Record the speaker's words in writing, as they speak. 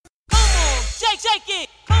shake it,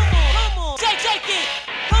 come on, shake it,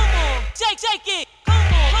 come on, shake it, come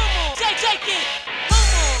on, shake it, come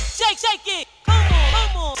on, shake it, come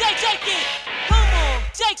on, shake it, come on,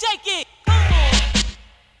 shake it, come on.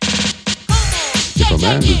 If a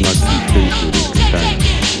man does not keep pace with his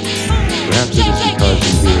companions, perhaps it is because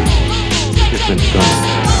he hears different guns.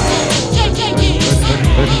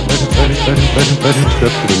 Let him step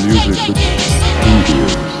to the music which he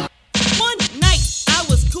hears. One night I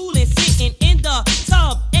was cool and sitting in the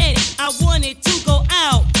tub, and I wanted to go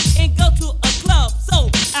out and go to a club. So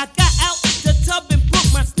I got out the tub and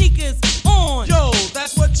put my sneakers on. Yo,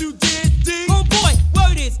 that's what you did, D? Homeboy,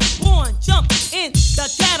 word is born. Jump in the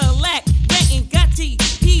Cadillac, went and got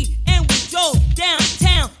TP, and we drove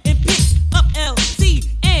downtown and picked up LC.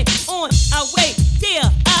 And on our way there,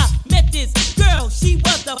 I met this girl. She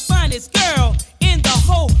was the finest girl in the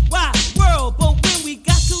whole wide world. But when we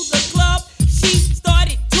got to the club, she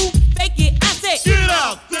started to fake it. I said, Get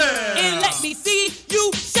out there! and let me see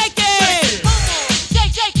you shake it. Come on,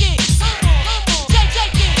 shake it. Come on,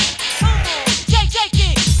 shake it. Come on, shake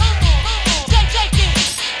it. Come on, shake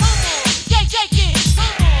it. Come on, shake it. Come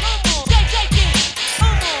on, shake it.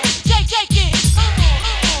 Come on, shake it. Come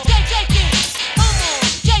on, shake it. Come on,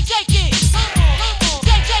 shake it. Come on,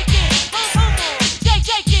 shake it. Come on,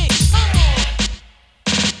 shake it. Come on.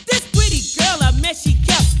 This pretty girl I met, she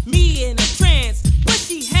kept me in a trance, but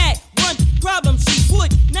she had one problem, she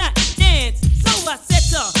would not dance. So I said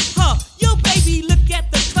to her, yo baby, look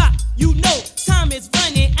at the clock. You know time is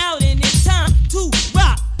running out and it's time to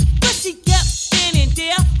rock. But she kept standing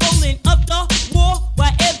there, holding up the wall,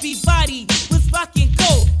 while everybody was rocking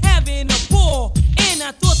cold, having a ball. And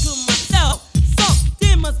I thought to myself,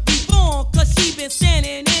 something must be wrong, cause she been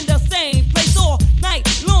standing in the same place all night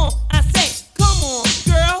long. I said, come on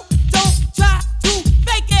girl, don't try to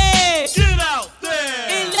fake it, Get out there!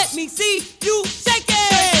 and let me see you shake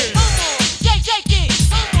it. Come on, shake it.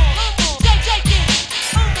 Come on, shake it.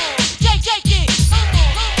 Come on, shake it. Come on, shake it. Come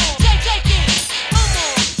on, shake it. Come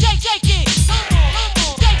on, shake it. Come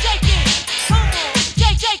on, shake it. Come on,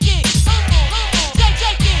 shake it.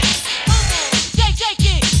 Come on, shake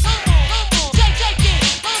it. Come on, shake it.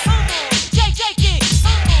 Come on, shake it.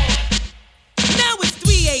 Come on. Now it's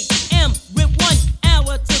 3 a.m. with 1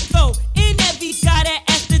 hour to go, and every guy that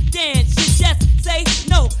asked to dance should just say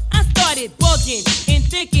no. I started bugging and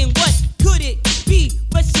thinking, what could it be?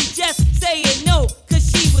 But she just saying no, cause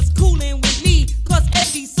she was coolin' with me. Cause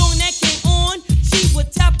every song that came on, she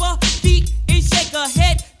would tap her feet and shake her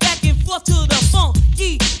head back and forth to the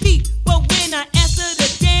funky beat. But when I asked her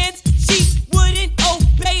to dance, she wouldn't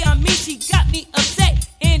obey. I mean, she got me upset,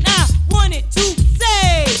 and I wanted to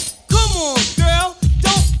say, come on girl,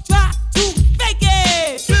 don't try to fake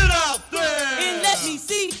it, Get out there! and let me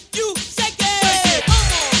see you shake it.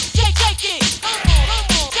 Come on, shake it. Come on,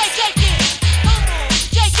 shake it. Come on,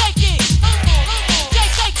 shake it. Come on, shake it. Come on,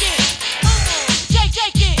 shake it. Come on,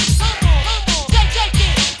 shake it.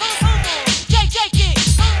 Come on, shake it.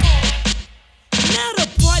 Come on. Now the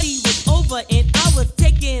party was over and I was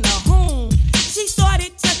taking her home. She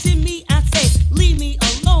started touching me. I said, leave me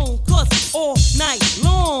alone, cause all night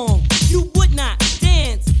long you would not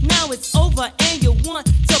dance. Now it's over and you want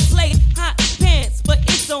to play hot pants, but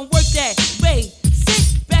it don't work that way.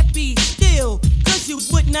 Sit back, be still, cause you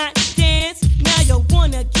would not dance. Now you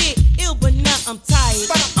wanna get ill, but now I'm tired,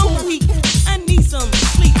 I'm weak, I need some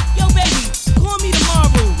sleep. Yo baby, call me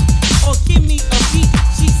tomorrow or give me a beat.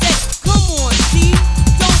 She said, come on G,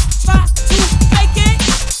 don't try to fake it,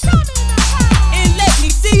 and let me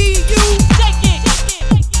see you shake it.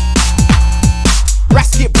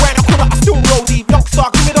 Rasket brand, I call it, I still roll deep.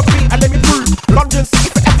 Youngstar, give me the beat and let me prove. London City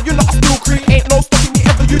forever, you lot are still creep. Ain't no stopping me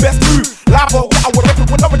ever, you best move. Live or I would reckon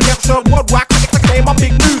with no redemption. Worldwide, click, name my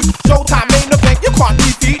big news. Showtime, main event, you can't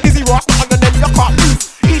defeat. Dizzy Ross, not on the net, you can't lose.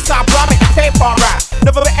 Eastside, bro, I make the paper rap.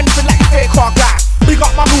 Never met anything like a fake car guy. Big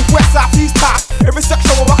up my move, west side, east side. Every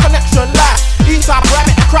section with a connection live. Eastside, bro, I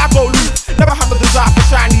make the crowd go loose. Never had the desire for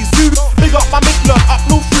shiny suits. Big up my Midland, up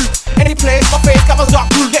no fruit. Any place, my face covers up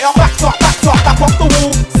blue. Get your back off the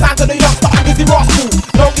wall. Sign to the youngster and Dizzy Ross cool.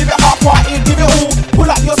 Don't give it half party, give it all. Pull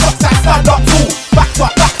up your socks and stand up tall. Back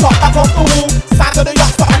off the wall. Sign to the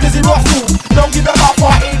youngster and Dizzy Ross cool.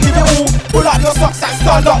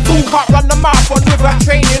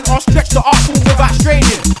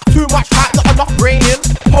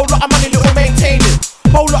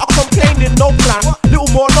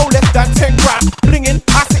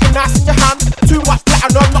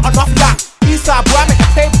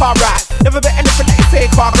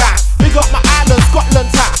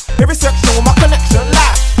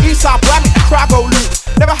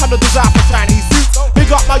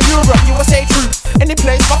 the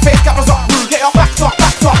place, my face gathers up rude. Get your back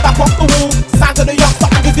off the wall. Sign to the youngster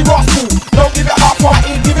and Dizzy Rascal. Don't give it half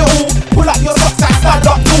party, give it all. Pull up your socks and stand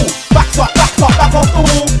up tall. Back off the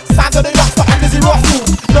wall. Sign to the youngster and Dizzy Rascal.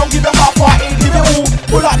 Don't give it half party, give it all.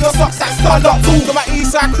 Pull up your socks and stand up tall. To my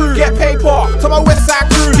east side crew, get paper. To my west side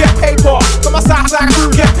crew, get paper. To my south side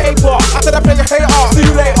crew, get paper. After the play your hater, see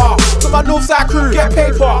you later. To my north side crew, get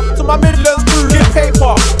paper. To my Midlands crew, get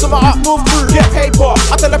paper. To my up north crew, get paper.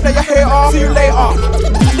 After the play your hater, see you later.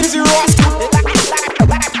 Dizzy Rascal,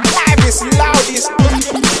 livest, loudest,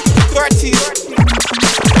 30s,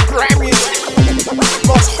 Grammys,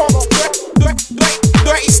 most hot,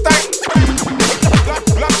 dirty stank.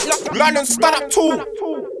 London stand up too.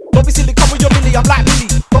 Don't be silly, come with your Billy, I'm like Billy.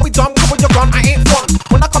 Don't be dumb, come with your gun, I ain't fun.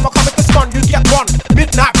 When I come with the stun, you get run.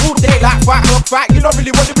 Midnight, broad daylight, fight. You don't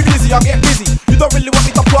really want to be busy, I get busy. You don't really want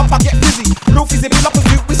me to pull up, I get busy. Real fizzy, bill up a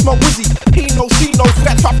duke, we smoke wizzy. He knows, she knows, we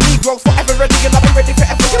got tough Negroes forever ready and I'll be ready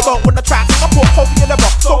forever. You don't wanna try, I put hope in your never.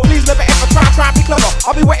 So please never ever try and be clever.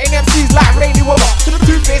 I'll be wetting MCs like rainy weather. To the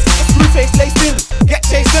two-face, the screw-face laced in. Get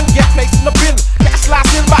chased and get placed in the bin. Get a slice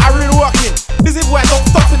in, but I really working. Busy boy, don't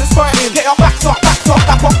stop till it's hurting. Get your back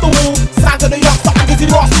off the wall. Sign to the youngster and Dizzy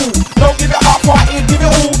Rascal. Don't give it half party, give it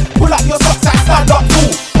all. Pull up your socks and stand up tall.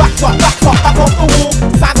 Back off the wall.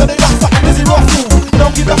 Sign to the youngster and Dizzy Rascal.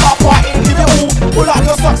 Don't give it half party, give it all. Pull up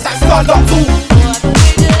your socks and stand up tall.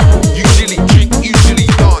 Usually drink, usually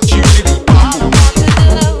dance, usually bubble.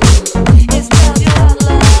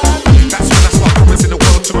 That's when I start promising the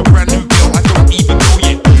world to a brand new girl I don't even know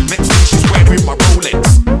yet. Next thing she's wearing my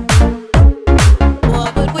Rolex.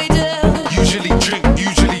 Usually drink,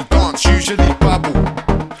 usually dance, usually bubble.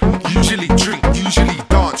 Usually drink, usually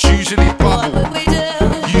dance, usually bubble.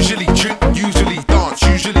 Usually drink, usually dance,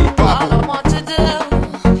 usually bubble. All I want to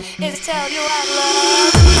do is tell you I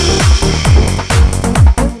love you.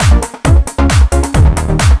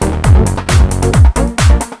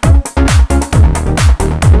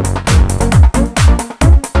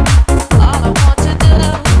 All I want to do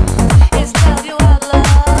is tell you I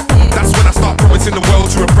love you. That's when I start promising the world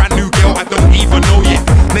to a brand new girl I don't even know yet.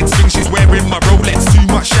 Next thing she's wearing my Rolex. Too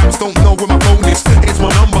much shaps, don't know where my phone is. Here's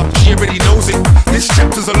my number, she already knows it. This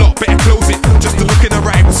chapter's a lot, better close it. Just to look in her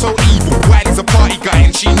eye was so evil. Wiley's a party guy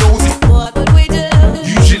and she knows it. What would we do?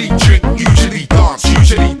 Usually drink, usually dance,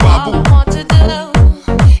 usually All bubble. I want to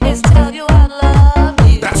do is tell you I love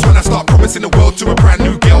you. That's when I start promising the world to a brand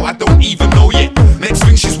new girl I don't even know yet. Next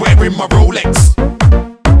thing she's wearing my Rolex.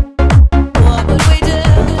 What would we do?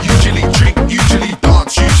 Usually drink, usually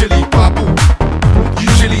dance, usually bubble.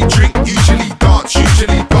 Usually drink, usually dance,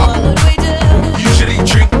 usually What bubble. would we do? Usually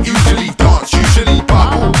drink, usually dance, usually All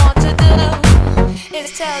bubble. I want to do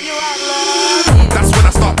is tell you I love you. That's when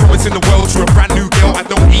I start promising the world to a brand new girl I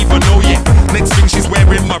don't even know yet. Next thing she's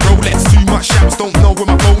wearing my Rolex. Too much shaps, don't know where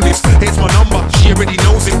my phone is. Here's my number, she already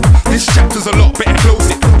knows it. This chapter's a lot, better close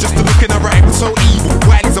it. Just to look in her eye was so evil.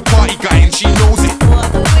 Wiley's a party guy and she knows it.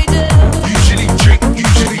 What would we do? Usually drink,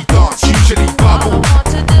 usually dance, usually All I bubble. want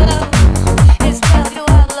to do is tell you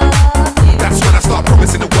I love you. That's when I start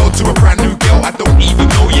promising the world to a brand new girl I don't even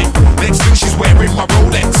know yet. Next thing she's wearing my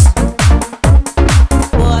Rolex.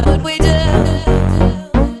 What would we do?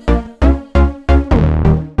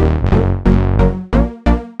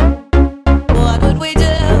 What would we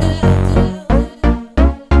do?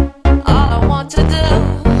 All I want to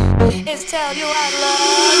do is tell you I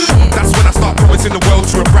love you. That's when I start promising the world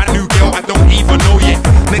to a brand new girl I don't even know yet.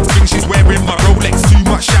 Next thing she's wearing my Rolex. Too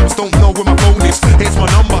much shaps, don't know where my phone is. Here's my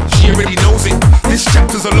number, she already knows it. This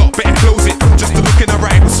chapter's a lot, better close it. Just to look in her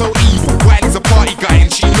eye was so evil. Wiley's a party guy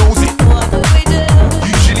and she knows it. What would we do?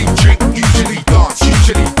 Usually drink, usually dance,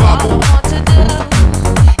 usually All I bubble. want to do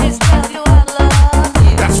is tell you I love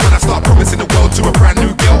you. That's when I start promising the world to a brand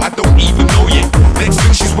new girl I don't even know yet. Next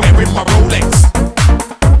thing she's wearing my Rolex.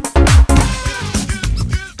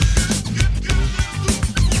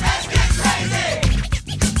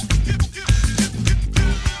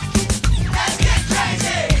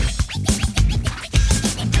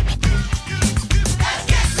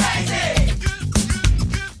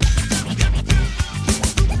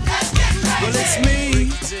 Well, it's me,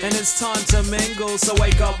 and it's time to mingle. So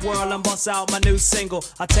wake up, world, and bust out my new single.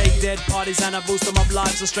 I take dead parties and I boost them up live.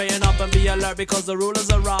 So straighten up and be alert because the rulers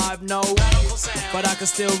arrive. No, but I can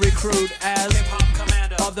still recruit as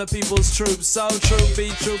other people's troops. So troop be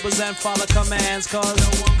troopers and follow commands. Cause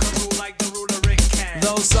no one can rule like the ruler Rick can.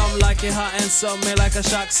 Though some like it hot and some may like a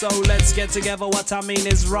shock. So let's get together, what I mean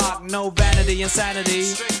is rock. No vanity,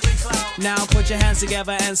 insanity. Now put your hands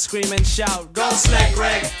together and scream and shout. Go Slick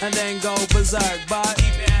Rick and then go berserk. But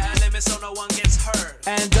keep it at a limit limit so no one gets hurt.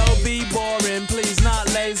 And don't be boring, please,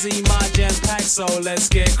 not lazy. My jam's packed, so let's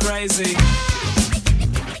get crazy.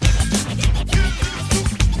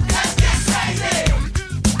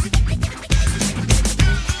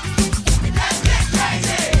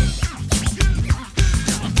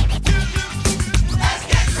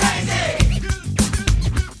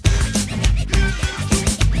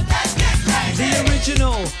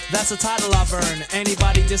 That's the title I've earned.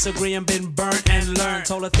 Anybody disagreeing been burnt and learned.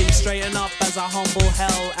 Told a thief straighten up as I humble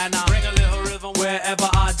hell. And I bring a little rhythm wherever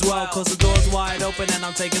I dwell. Cause the door's wide open and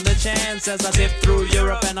I'm taking the chance as I zip through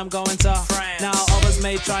Europe and I'm going to France. Now others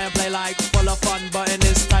may try and play like full of fun, but in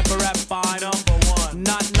this type of rap I'm number one,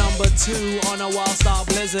 not number two on a wild star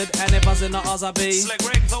blizzard. And if I was in the Oz I'd be Slick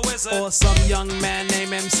Rick the Wizard, or some young man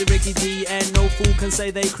named MC Ricky D. And no fool can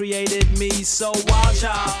say they created me. So wild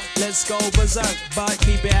child, let's go berserk, but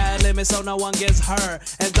keep it at a limit so no one gets hurt.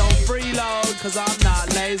 And don't freeload, cause I'm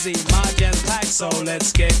not lazy. My jam's packed, so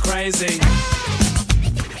let's get crazy.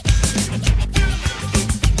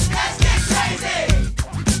 Let's get crazy.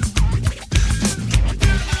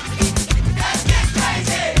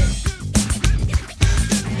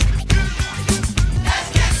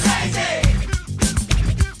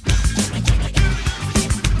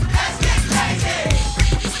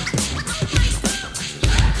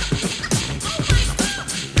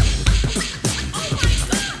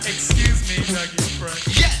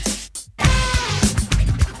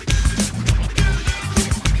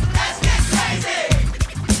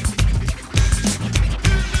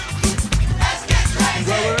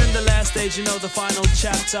 You know the final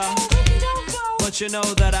chapter, but you know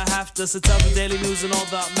that I have to. So tell the Daily News and all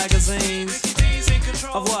the magazines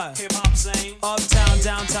of what? Hip-hop scene. Uptown,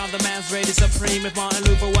 downtown, the man's rated supreme. If Martin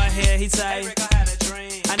Luther were here, he'd say, hey Rick, I had a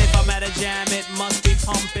dream. And if I'm at a jam, it must be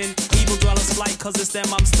pumping. Evil dwellers flight, cause it's them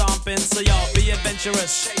I'm stomping. So y'all be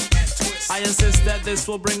adventurous. Shake and twist. I insist that this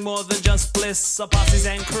will bring more than just bliss. So posses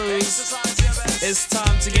and crews, it's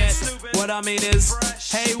time to get what I mean is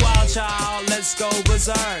fresh. Hey wild child, let's go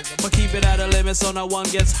berserk, but keep it at a limit so no one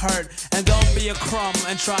gets hurt. And don't be a crumb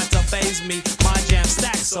and try to phase me. My jam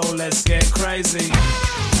stacked, so let's get crazy.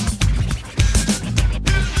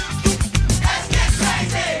 Let's get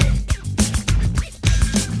crazy.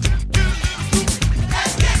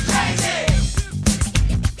 Let's get crazy.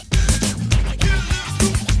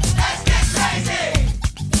 Let's get crazy.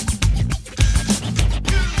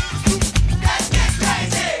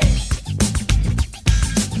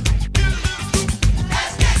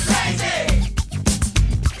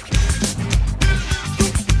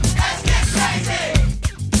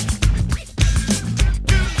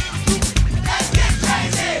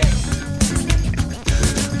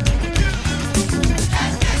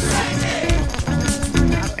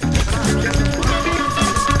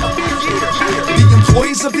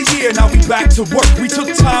 Employees of the year, now we back to work. We took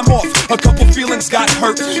time off, a couple feelings got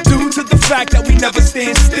hurt due to the fact that we never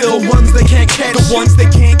stand still. The ones they can't catch, the ones they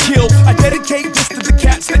can't kill. I dedicate this to the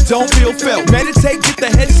cats that don't feel felt. Meditate, get the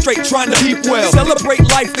head straight, trying to keep well. Celebrate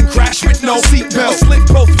life, then crash with no seatbelt. Slit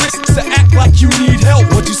both wrists to act like you need help.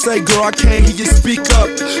 What you say, girl? I can't hear you speak up.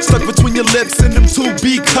 Stuck between your lips and them 2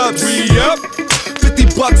 B cups. Re-up.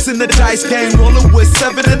 $50 in the dice game, rolling with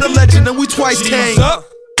 7 and a legend, and we twice came up.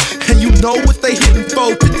 And you know what they hitting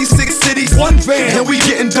for. 56 cities, 1 van, and we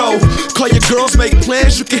getting dough. Call your girls, make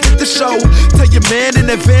plans, you can hit the show. Tell your man in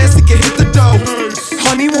advance he can hit the dough.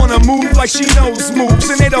 Honey wanna move like she knows moves,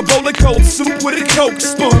 and ate a bowl of cold soup with a Coke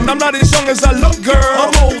spoon. I'm not as young as I look, girl,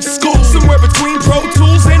 I'm old school. Somewhere between Pro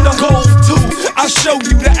Tools and the Gold Tooth. I'll show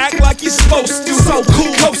you to act like you're supposed to. So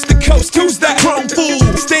cool, coast to coast, who's that grown fool?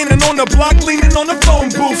 Standing on the block, leaning on the phone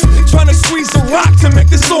booth, trying to squeeze a rock to make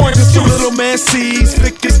this orange juice. Little man sees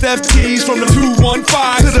thickest FTs from the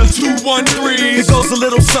 215 to the 213. It goes a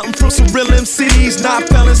little something from some real MCs, not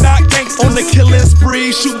felons, not gangsters. On the killing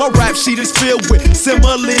spree, shoot, my rap sheet is filled with similes,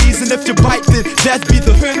 and if you bite, then that be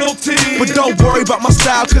the penalty. But don't worry about my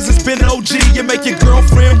style, cause it's been OG. You make your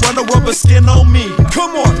girlfriend run a rubber skin on me.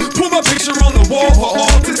 Come on, put my picture on the wall for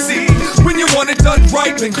all to see. When you want it done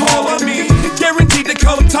right, then call on me. Guaranteed to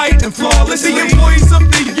come tight and flawlessly. The employees of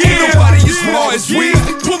the year, ain't nobody as raw as we.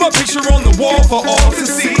 Put my picture on the wall for all to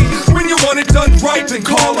see. When you want it done right, then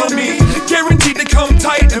call on me. Guaranteed to come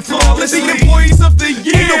tight and flawlessly. The employees of the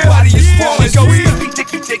year, ain't nobody as raw as we.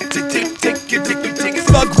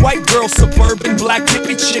 Thug, white girl, suburban, black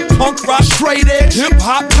hippie chick, punk rock, straight edge, hip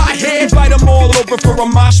hop, pothead. Invite them all over for a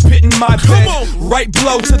mosh pit in my bed. Right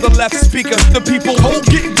blow to the left speaker. The people hold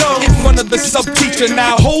it down in front of the sub teacher.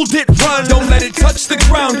 Now hold it, run. Don't let it touch the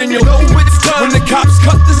ground, and you'll know it's done when the cops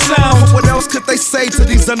cut the sound. What else could they say to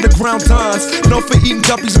these underground dons? Known for eating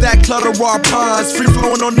guppies that clutter our ponds. Free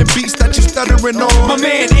flowing on the beats that you stuttering on. My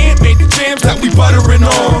man Ant made the jams that we buttering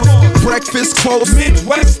on. Breakfast quotes,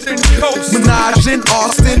 Midwestern coast, Minaj in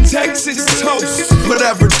Austin, Texas toast.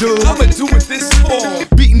 whatever, dude. I'ma do it this fall.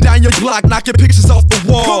 Beating down your block, knocking pictures off the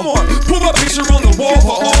wall. Come on, put my picture on the wall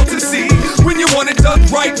for all to see. When you want it done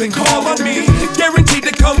right, then call on me. Guaranteed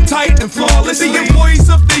to come tight and flawlessly. The employees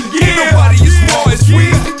of the year, nobody as raw as we.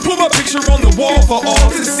 Put my picture on the wall for all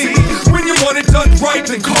to see. When you want it done right,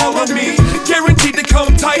 then call on me. Guaranteed to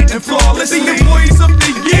come tight and flawlessly. The employees of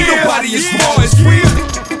the year, nobody as raw as we.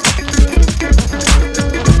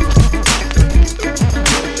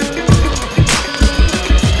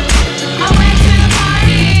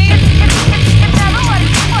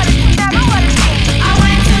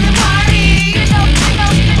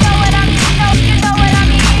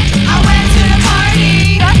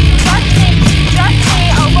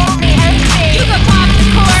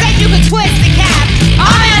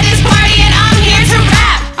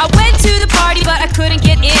 Couldn't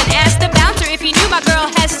get in. Asked the bouncer if he knew my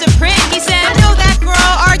girl Hester Prynne. He said, I know that girl.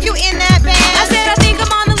 Are you in that band? I said, I think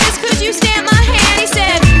I'm on the list. Could you stamp my hand? He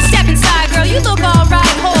said, step inside, girl. You look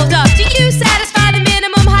alright. Hold up. Do you satisfy the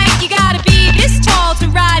minimum height? You gotta be this tall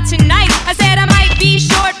to ride tonight. I said I might be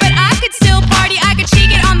short, but I could still party. I could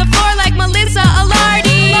shake it on the floor like Melissa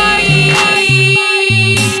Alardi.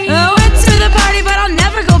 I went to the party, but I'll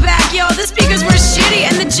never go back. Yo, the speakers were shitty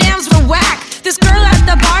and the jams were whack. This girl at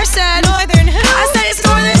the bar said, Northern who? I said, it's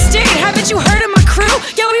Northern State. Haven't you heard of my crew?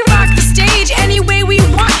 Yo, we rock the stage any way we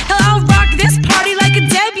want. Hell, I'll rock this party like a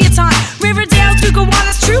debutante. Riverdale,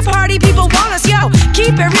 Tucawanas, true party people want us. Yo,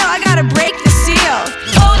 keep it real, I gotta break the seal.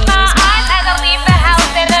 Close my eyes as I leave the house,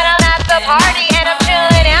 and then I'm at the party and I'm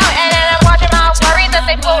chilling out, and then I'm watching my worries as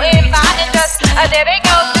they floating by, and just there they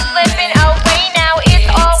go, just slipping away. Now it's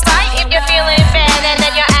alright if you're feeling bad, and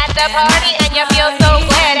then you're at the party and you feel so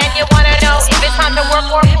glad, and you wanna know if it's time to work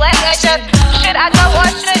or play. Just should I go or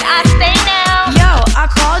should I stay now? Yo, I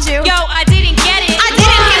called you. Yo, I didn't get it. I didn't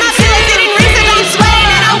get my feelings, didn't reason, I'm sweating,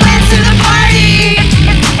 and I went to the party.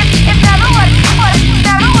 It's never what it seems.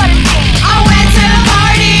 I went to the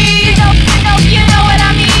party. You know what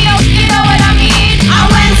I mean. You know what I mean. I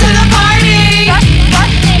went to the party.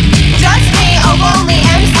 Just me, a lonely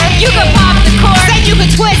MC. You could pop the cork, said you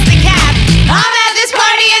could twist the cap. I'm at this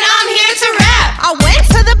party and I'm here to rap. I went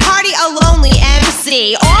to the party, a lonely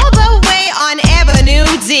MC, all the way on Avenue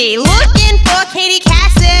D, looking for Katie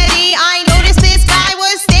Cassidy. I noticed this guy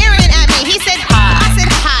was staring at me. He said hi. I said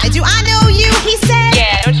hi. Do I know you? He said,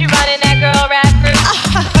 Yeah, don't you run in that girl rap group?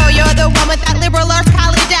 oh, you're the one with that liberal arts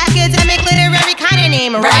college academic literary kind of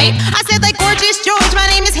name, right? I said like Gorgeous George. My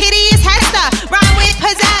name is Hideous Hester. Rhyme with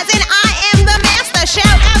pizzazz and I am the master.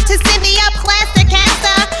 Shout out to Cynthia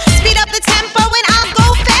Plasticaster. Speed up the tempo and I'll go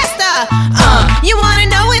faster. You wanna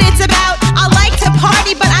know what it's about? I like to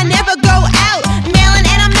party, but I never go out. Mailing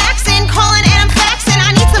and I'm maxing, calling and I'm faxing.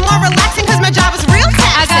 I need some more relaxing cause my job is real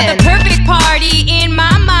I got the taxing. perfect party in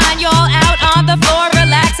my mind. Y'all out on the floor,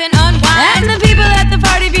 relax and unwind. And the people at the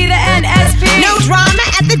party be the NSP. No drama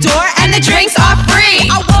at the door and the drinks are free.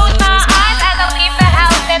 I Close my eyes as I leave the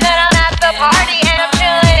house, and then I'm at the party and I'm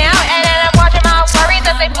chilling out, and then I'm watching my worries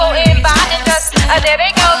as they floating by, and just there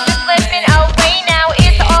they go, just slipping away. Now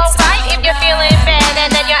it's alright if you're feeling bad,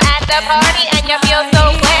 and then you're at the party and you feel so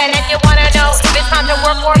glad, and you wanna know if it's time to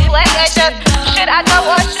work or play. Just should I go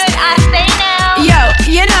or should I stay now? Yo,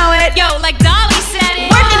 you know it. Yo, like Dolly said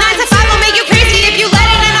it. Working 9 to 5 will make you crazy if you let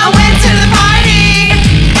it. And I went to the party.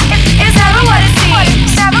 It's never what it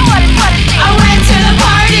seems. Never what it seems. I went to the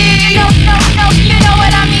party. No, you know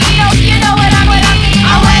what I mean. You know what I mean.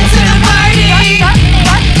 I went to the party.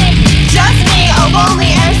 Just me, a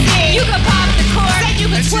lonely MC. You could pop the cork, said you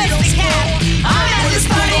could twist the cap. I'm at this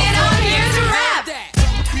party and I'm here to rap.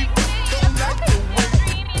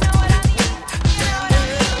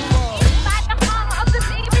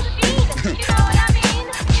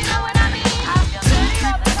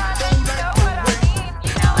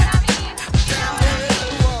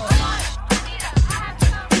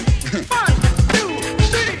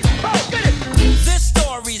 This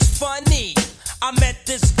story's funny. I met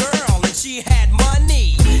this girl and she had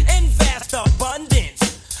money in vast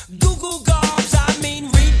abundance. Google gobs, I mean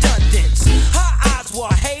redundance. Her eyes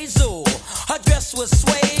were hazel, her dress was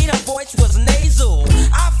suede, her voice was nasal.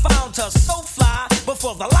 I found her so fly, but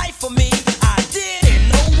for the life of me, I didn't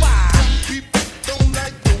know why.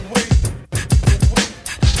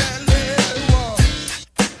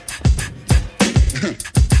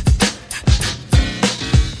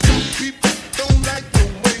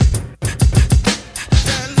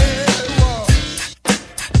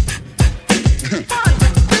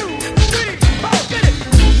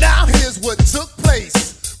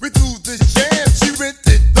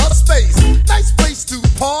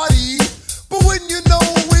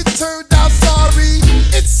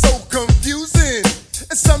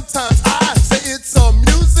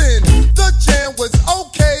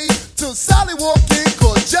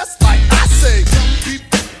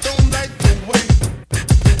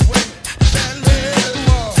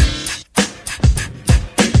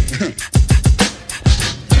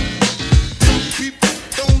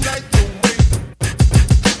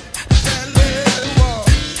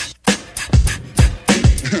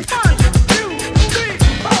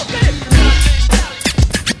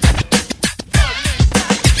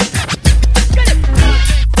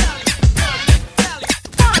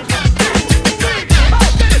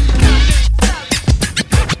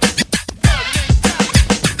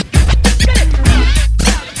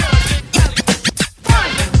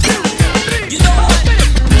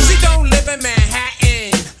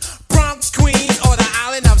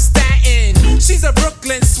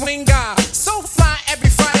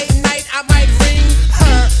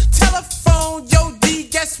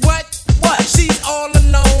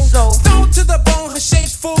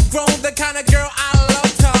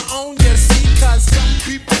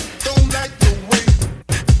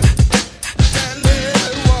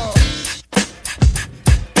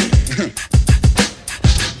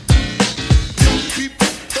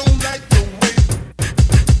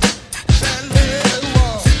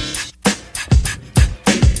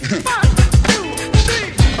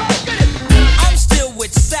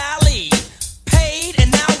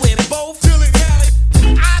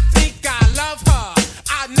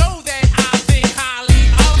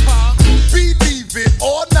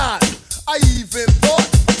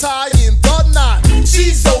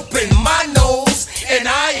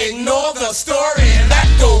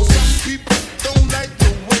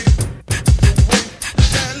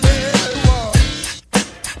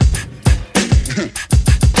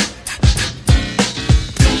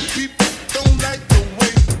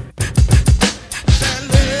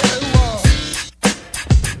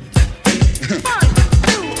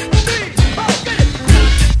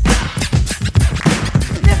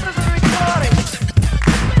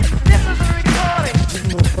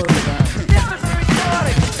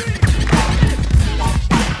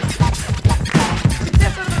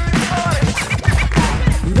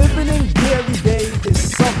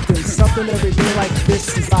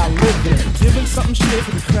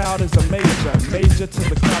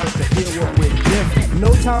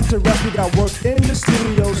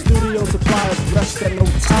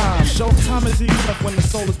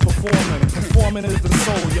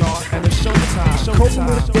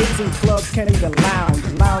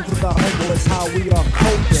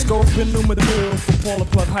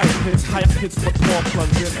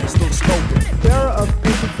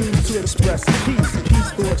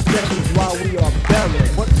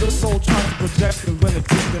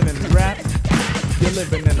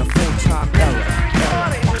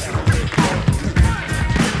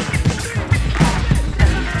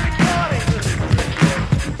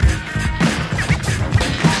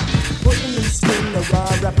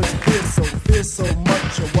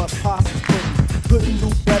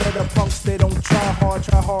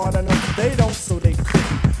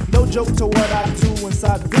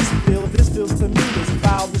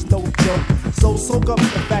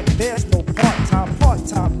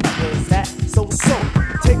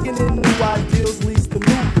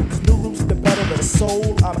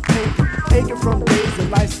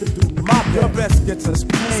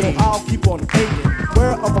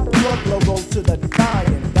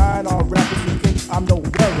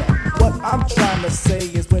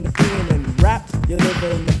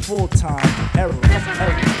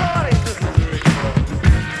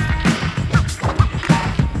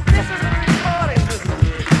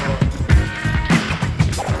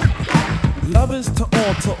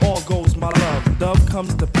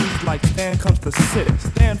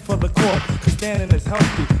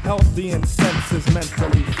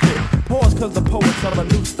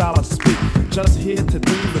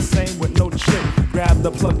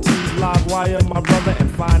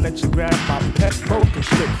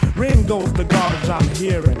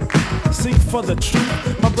 For the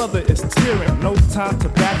truth, my brother is tearing. No time to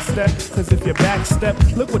backstep, cause if you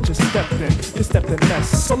backstep, look what you stepped in. You stepped in mess,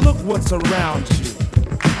 so look what's around you.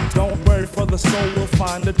 Don't worry, for the soul will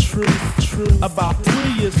find the truth. About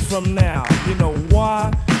 3 years from now, you know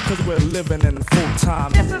why? Cause we're living in a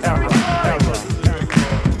full-time era.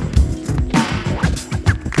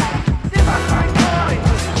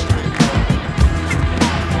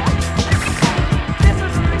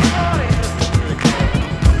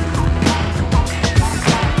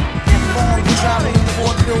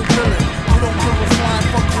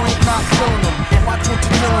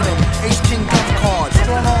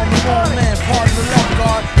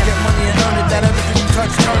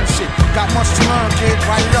 Got much to learn, kid.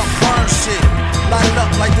 Write it up, burn shit. Light it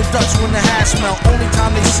up like the Dutch when the hash melt. Only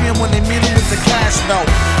time they see him when they meet him is the cash melt.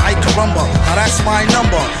 Ay caramba, now that's my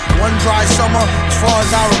number. One dry summer, as far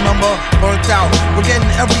as I remember, burnt out. We're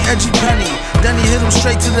getting every edgy penny. Then he hit him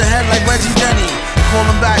straight to the head like Reggie Denny. Call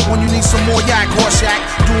him back when you need some more yak, horse yak.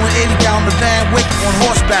 Doing 80 down the Van Wick on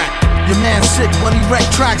horseback. Your man sick, but he wreck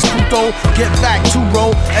tracks, puto. Get back to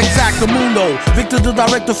bro, exactamundo. Victor the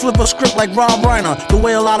director flip a script like Rob Reiner. The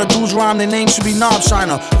way a lot of dudes rhyme, their name should be Knob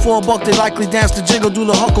Shiner. For a buck, they likely dance the jiggle, do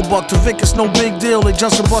the hucklebuck. To Vic, it's no big deal, they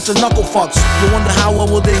just a bunch of knuckle fucks. You wonder how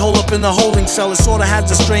well would they hold up in the holding cell. It sorta has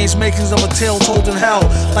the strange makings of a tale told in hell.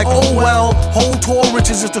 Like, oh well, hold tall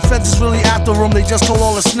riches. If the feds is really after them, they just told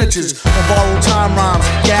all the snitches. On borrowed time rhymes,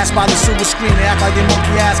 gassed by the silver screen. They act like they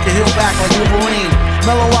monkey ass can heal back like Wolverine.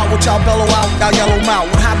 Mellow out what y'all bellow out, y'all yellow mouth.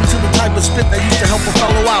 What happened to the type of spit that used to help a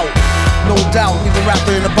fellow out? No doubt, leave a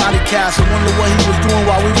rapper in a body cast. I wonder what he was doing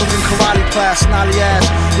while we was in karate class. Snotty ass,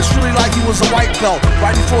 it's really like he was a white belt.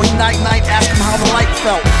 Right before he night, asked him how the light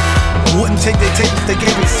felt. Wouldn't take their tape if they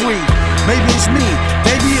gave it free. Maybe it's me,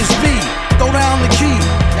 maybe it's V. Throw down the key,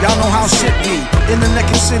 y'all know how shit be. In the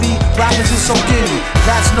naked city, rappers is so giddy.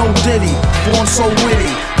 That's no Diddy, born so witty.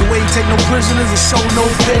 The way he take no prisoners is show no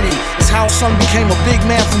pity. It's how son became a big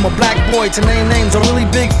man from a black boy. To name names, a really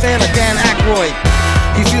big fan of Dan Aykroyd.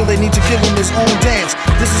 He feel they need to give him his own dance.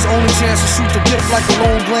 This is only chance to shoot the gift like a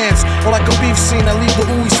lone glance. Or like a beef scene that leave the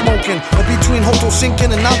ooey smoking. Or between Hoto sinking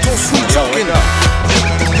and Nato sweet choking. Hey,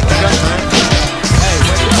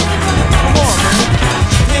 wake up. Come on, man.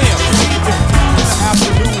 Damn, it's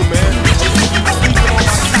afternoon, man.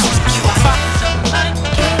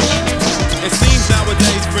 It seems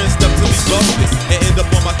nowadays friends stuff to be bogus and end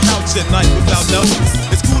up on my couch at night without notice.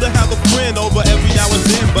 It's cool to have a friend over every now and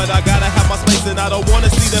then, but I gotta have my space and I don't wanna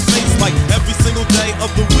see their face like every single day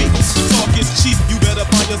of the week. Talk is cheap, you better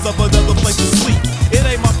find yourself another place to sleep. It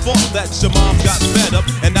ain't my fault that your mom got fed up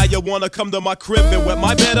and now you wanna come to my crib and wet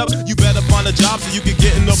my bed up. You better find a job so you can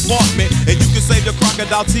get an apartment and you can save your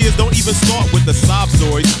crocodile tears. Don't even start with the sob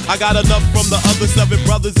stories. I got enough from the other 7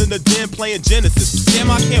 brothers in the den playing Genesis.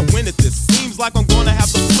 Damn, I can't win at this. Seems like I'm gonna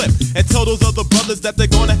have to flip and tell those other brothers that they're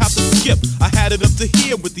gonna have to skip. I had it up to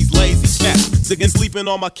here with these lazy cats, sick and sleeping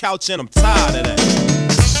on my couch and I'm tired of that.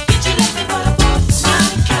 Get your lazy butt up off my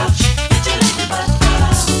couch. Get your lazy butt up.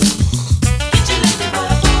 Get your lazy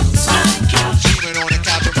butt up off my couch.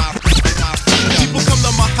 People come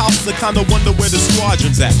to my house and kinda wonder where the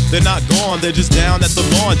squadron's at. They're not gone, they're just down at the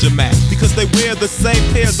laundromat. Because they wear the same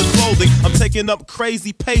pairs of clothing, I'm taking up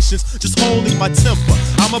crazy patience, just holding my temper.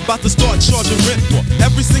 I'm about to start charging rent for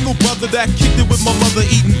every single brother that kicked it with my mother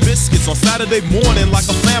eating biscuits on Saturday morning like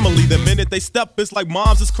a family. The minute they step, it's like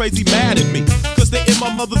mom's is crazy mad at me. Cause they're in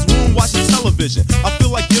my mother's room watching television. I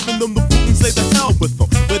feel like giving them the boot and say the hell with them.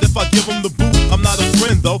 But if I give them the boot, I'm not a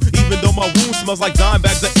friend though. Even though my wound smells like dime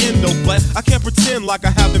bags of endo flat, I can't pretend like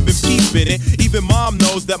I haven't been peeping it. Even mom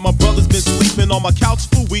knows that my brother's been sleeping on my couch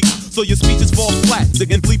for weeks. So your speeches fall flat,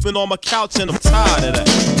 sick and sleeping on my couch and I'm tired of that.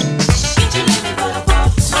 Get your lazy butt up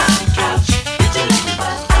off my couch. Get your lazy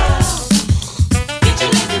butt up. Get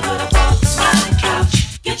your lazy butt up off my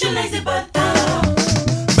couch. Get your lazy butt up.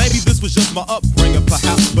 Maybe this was just my upbringing,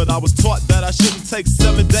 perhaps, but I was taught that I shouldn't take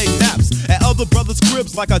 7-day naps at other brothers'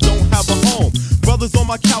 cribs like I don't have a home. Brothers on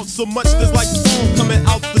my couch so much there's like foam coming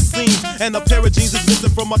out the seams, and a pair of jeans is missing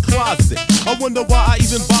from my closet. I wonder why I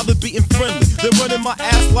even bothered being friendly. They're running my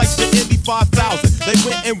ass like the Indy 5000. They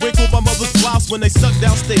went and wrinkled my mother's blouse when they stuck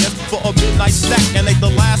downstairs for a midnight snack and ate the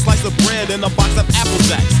last slice of bread in a box of Apple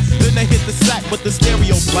Jacks. Then they hit the sack with the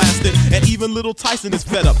stereo blasting, and even little Tyson is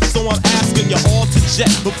fed up. So I'm asking you all to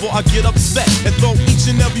jet before I get upset and throw each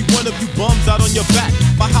and every one of you bums out on your back.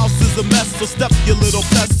 My house is a mess, so step your little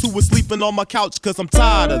pests who was sleeping on my couch, cause I'm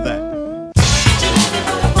tired of that. Get your lazy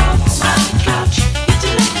butt up off my couch. Get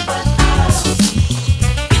your lazy butt up.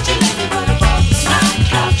 Get your lazy butt up off my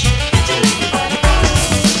couch. Get your lazy butt up.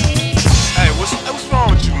 Hey, what's wrong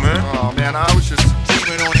with you, man? Oh man, I was just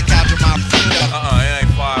sleeping on the couch with my feet up. It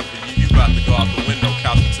ain't fire for you. You about to go out the window,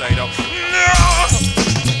 couch potato.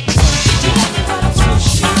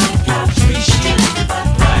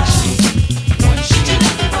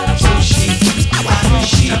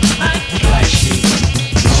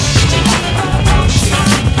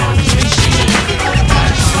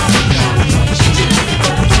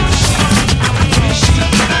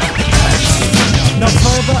 No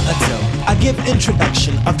further ado, I give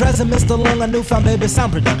introduction of Dres and Mr. Long, a newfound baby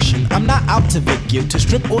sound production. I'm not out to vic you, to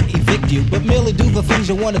strip or evict you, but merely do the things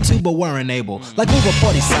you wanted to but weren't able. Like move a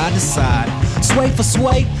party side to side, sway for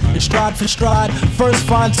sway, and stride for stride. First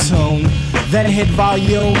fine tune, then hit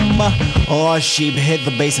volume. Or sheep hit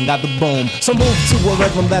the bass and got the boom. So move to a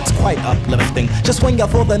rhythm that's quite uplifting. Just when you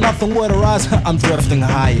thought that nothing would arise, I'm drifting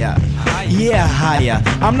higher. Yeah, higher.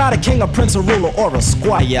 I'm not a king, a prince, a ruler, or a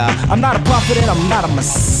squire. I'm not a prophet and I'm not a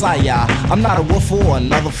messiah. I'm not a wolf or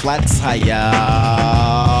another flat tire.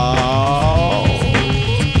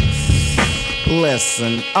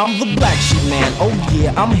 listen, I'm the black sheep man, oh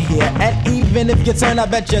yeah, I'm here. And even if you turn, I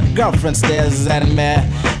bet your girlfriend stares at me.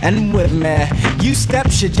 And with me, you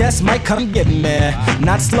steps, you just might come get me.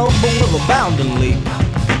 Not slow, but with a bound and leap.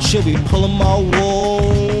 Should be pulling my wool.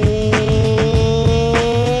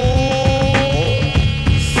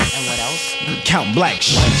 And what else? Count black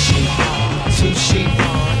sheep. 1 sheep, 2 sheep,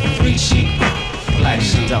 3 sheep. Black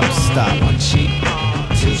sheep, don't stop. 1 sheep,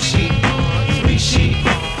 2 sheep, 3 sheep.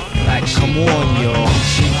 Black sheep, come on, y'all. 1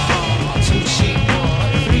 sheep, 2 sheep,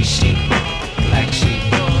 3 sheep. Black sheep,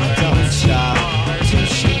 don't stop. 2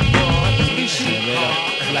 sheep, 3 sheep.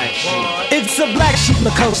 Black sheep. It's a black sheep,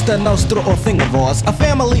 La Costa Nostra or Thingivores, a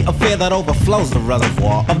family affair that overflows the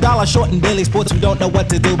reservoir of dollar short and daily sports. We don't know what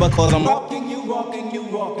to do because I'm rocking you, rocking you,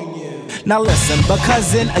 rocking you. Now listen,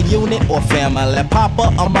 because in a unit or family,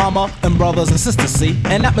 papa, a mama, and brothers and sisters see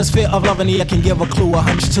an atmosphere of love and here can give a clue, a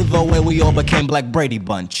hunch to the way we all became Black Brady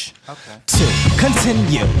Bunch. Okay. 2.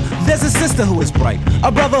 Continue. There's a sister who is bright,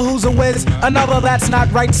 a brother who's a whiz, another that's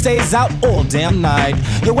not right, stays out all damn night.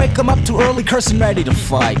 You wake him up too early, cursing, ready to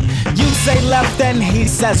fight. You say left and he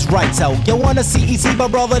says right, so you wanna see E.T.,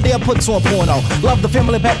 but brother there puts on porno. Love the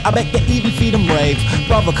family pet, I bet you even feed him rave.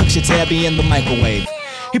 Brother cooks your tabby in the microwave.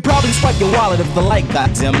 He probably swiped your wallet if the light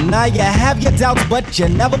got dim. Now you have your doubts, but you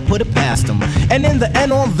never put it past him. And in the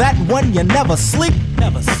end on that one, you never sleep.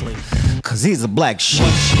 Never sleep. Cause he's a black sheep.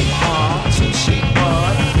 1 sheep, 2 sheep,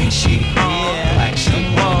 3 sheep. Yeah. Black sheep,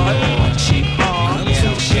 1 sheep,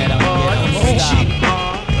 2 sheep, 3 sheep.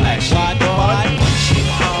 Black sheep, 1 sheep,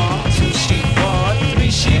 2 sheep, 3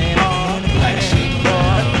 sheep. Black sheep,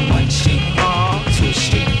 1 sheep, 2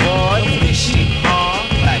 sheep, 3 sheep.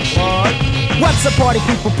 Black sheep. What's up, party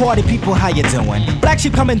people, how you doing? Black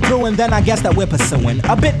sheep coming through and then I guess that we're pursuing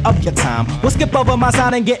a bit of your time. We'll skip over my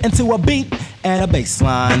sign and get into a beat and a bass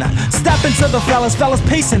line. Step into the fellas,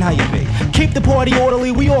 pacing how you be. Keep the party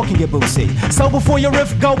orderly, we all can get boozy. So before your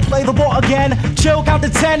riff, go play the ball again. Chill, count to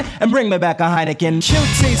 10, and bring me back a Heineken.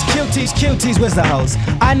 Cuties, where's the host?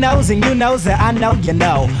 I knows and you knows that I know you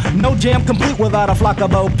know. No jam complete without a flock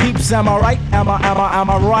of bo peeps. Am I right? Am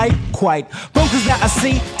I right? Quite. Bunkers that I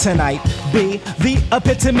see tonight be the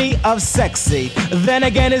epitome of sexy. Then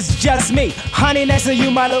again, it's just me. Honey, next to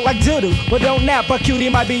you might look like doo-doo, but don't nap, a cutie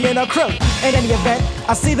might be in a crew. In any event,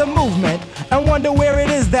 I see the movement and wonder where it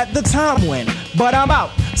is that the time went. But I'm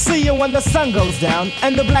out. See you when the sun goes down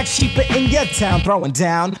and the black sheep are in your town throwing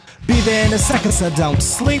down. Be there in a second, so don't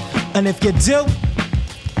sleep. And if you do,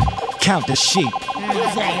 count the sheep. 1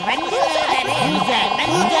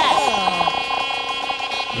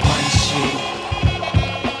 sheep,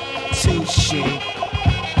 2 sheep,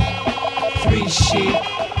 3 sheep.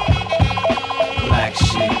 Black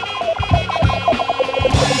sheep.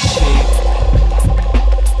 1 sheep,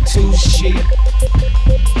 2 sheep,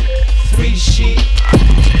 3 sheep.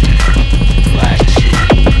 Black sheep.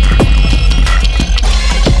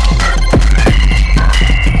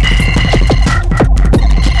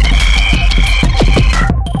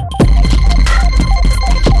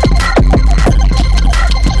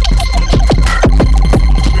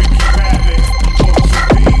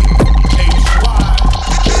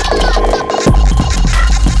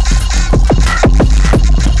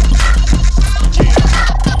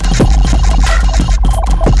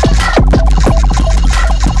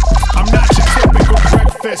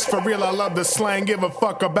 For real, I love the slang, give a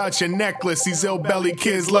fuck about your necklace. These ill belly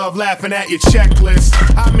kids love laughing at your checklist.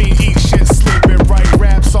 I mean, eat shit, sleeping, write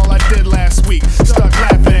raps, all I did last week. Stuck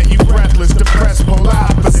laughing at you breathless, depressed, polar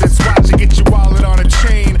opposites. Watching get your wallet on a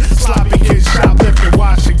chain. Sloppy kids shoplifting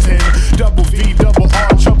Washington. Double V, double R,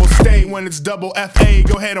 trouble stay when it's double FA.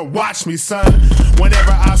 Go ahead and watch me, son.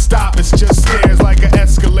 Whenever I stop, it's just stairs like an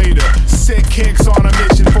escalator. Sick kicks on a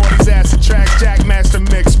mission, 40s acid tracks, Jackmaster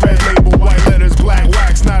mix, red label, white letters, black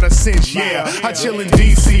wax, not a cinch, yeah. I chill in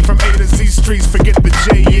DC from A to Z streets, forget the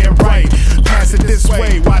J, yeah, right. Pass it this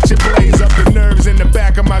way, watch it blaze up the nerves in the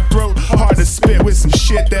back of my throat. Hard to spit with some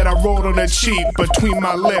shit that I wrote on the cheap between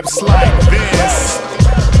my lips like this.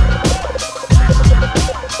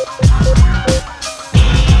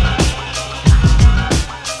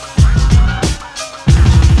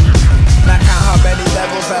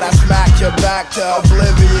 That I smack your back to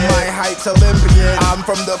oblivion. My height's Olympian. I'm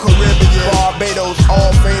from the Caribbean. Barbados,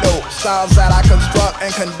 all fatal. Styles that I construct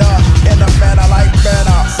and conduct in a manner like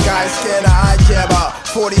better. Sky scanner, I jabber.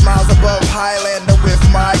 40 miles above Highlander with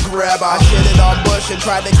my grabber. I shitted on Bush and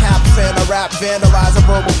tried to cap Santa rap, vandalizer,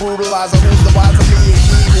 verbal brutalizer. Who's the wise of me and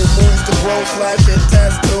he who moves to grow /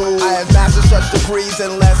 intest too? I have mastered such degrees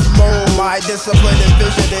in less move. My discipline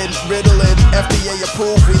envisioning, riddling, FDA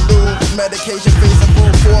approved, we lose. Medication facing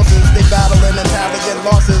brute forces, they battling Italian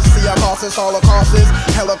losses. See our causes, holocausts,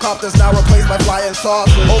 helicopters now replaced by flying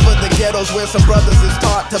saucers. Over the ghettos where some brothers is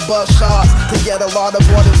taught to bust shots, to get a lot of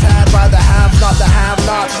what is had by the haves, not the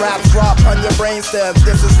have-nots. Raps drop on your brainstem.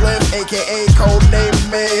 This is Slim, aka codename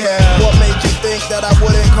Mayhem. What made you think that I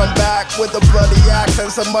wouldn't come back with a bloody axe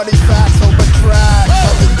and some muddy facts over track?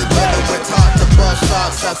 Up in the ghetto, we're taught to bust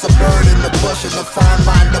shots. That's a bird in the bush and a fine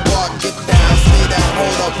line to walk. Get down, stay down,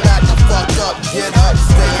 hold up, back the fuck up. Get up,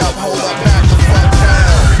 stay up, hold up, back the fuck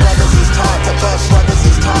down. Brothers is taught to bust, brothers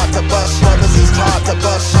is taught to bust, brothers is taught to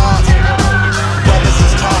bust shots. Brothers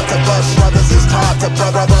is taught to bust, brothers is taught to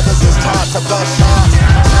brothers is taught to bust shots.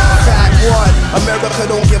 Fact one, America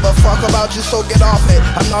don't give a fuck about you, so get off it.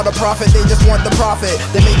 I'm not a prophet, they just want the profit.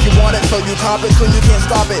 They make you want it, so you cop it, so you can't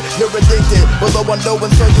stop it. You're addicted, below one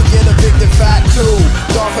knowing, so you get evicted. Fact two,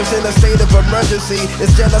 Gotham's in a state of emergency.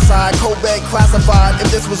 It's genocide, Kobe classified.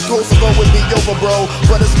 If this was Kosovo, it would be over, bro.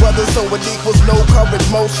 But it's weather, so it equals no coverage,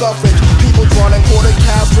 most suffrage. People drawn and quartered,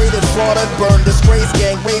 castrated, slaughtered, burned, disgraced,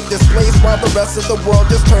 gang raped, displaced, while the rest of the world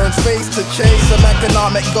just turns face to chase some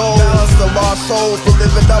economic goals. Balance the lost souls, but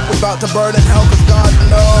living up, we're about to burn in hell, cause God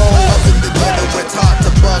knows. Up in the ghetto, we're taught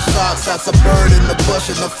to bust shots. That's a bird in the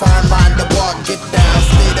bush and a fine line to walk. Get down,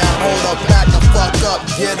 stay down, hold up, back the fuck up.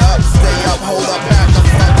 Get up, stay up, hold up, back the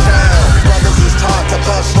fuck down. Brothers is taught to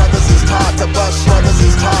bust, brothers is taught to bust, brothers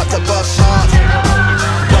is taught to bust shots.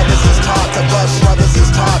 Brothers is taught to bust, brothers is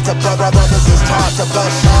taught to brothers is taught to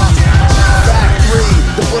bust shots. Fact three,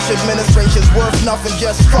 the Bush administration's worth nothing,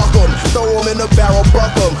 just fuck them. Throw them in a barrel,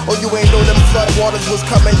 buck them. Or you ain't know them flood waters was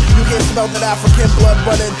coming. You can't smell that African blood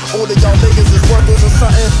running. All of y'all niggas is worthless or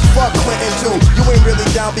something. Fuck Clinton too. You ain't really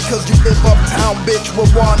down because you live uptown, bitch,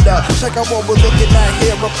 Rwanda. Check out what we're looking at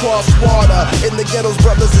here across water. In the ghettos,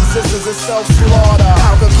 brothers and sisters is self-slaughter.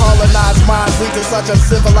 How could colonized minds lead to such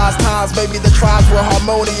uncivilized times? Maybe the tribes were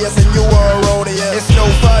harmonious and you were erroneous. It's no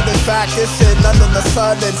fun, in fact, it's shit under the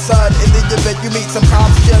sun and sun. In the event you meet some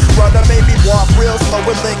cops, just run or maybe walk real slow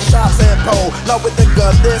and lick shots and pull. Not with the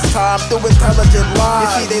gun this time, through intelligent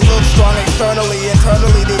lines. You see, they look strong externally,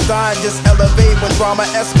 internally they dying. Just elevate when drama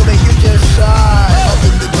escalate, you just shine. Up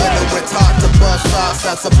in the ghetto, we're taught to bust shots.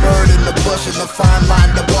 That's a bird in the bush and a fine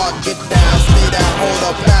line to walk. Get down, stay down, hold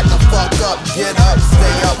up, back the fuck up. Get up,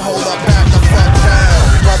 stay up, hold up, back the fuck down.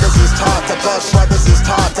 Brothers is taught to bust, brothers is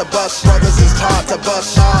taught to bust, brothers is taught to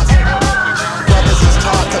bust shots. Brothers is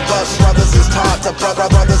taught to bust, brothers is taught to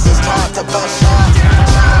brothers is taught to bust shots.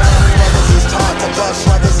 Brothers is taught to bust,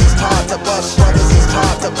 brothers is taught to bust, brothers is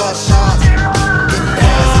taught to bust shots. Get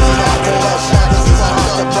down, stay down, to bust shots. Brothers is taught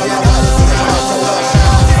to brothers is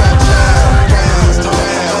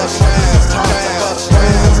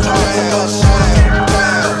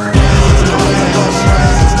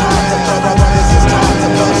taught to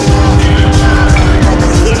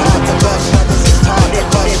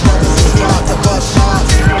bust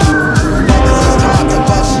shots. Brothers is taught to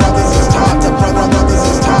bust, brothers is taught to bust, brothers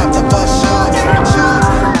is taught to bust shots.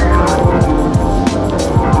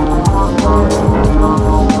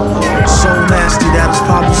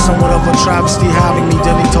 Somewhat of a travesty having me.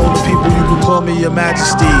 Then he told the people, you can call me your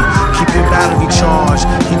majesty. Keep your battery charged.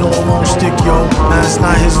 He know it won't stick, yo. Now it's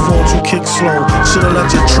not his fault you kick slow. Should've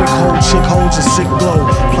let your trick hold, chick hold your sick blow.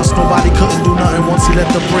 Plus nobody couldn't do nothing once he let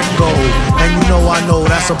the brick go. And you know I know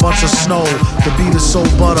that's a bunch of snow. The beat is so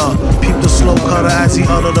butter. Peep the slow cutter as he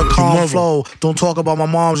utter the calm flow. Don't talk about my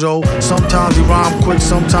mom, yo. Sometimes he rhyme quick,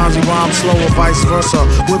 sometimes he rhyme slow, or vice versa.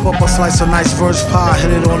 Whip up a slice of nice verse pie,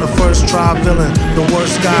 hit it on the first try, villain. The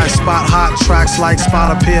worst guy, spot hot tracks like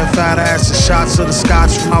spot a pair of fat asses. Shots of the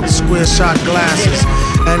scotch from out the square shot glasses.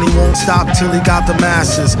 And he won't stop till he got the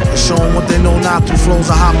masses. And show them what they know not through flows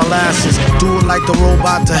of hot molasses. Do it like the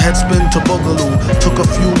robot to headspin to boogaloo. Took a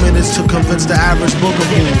few minutes to convince the average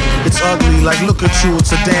boogaboo. It's ugly, like look at you,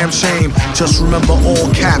 it's a damn shame. Just remember all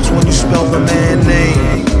caps when you spell the man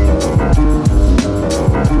name.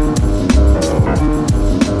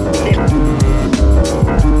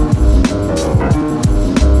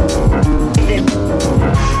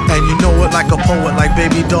 And you know it like a poet, like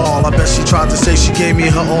Baby Doll. I bet she tried to say she gave me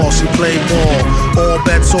her all, she played ball. All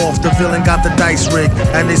bets off, the villain got the dice rigged.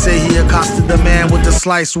 And they say he accosted the man with the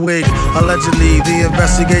sliced wig. Allegedly, the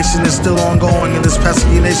investigation is still ongoing. In this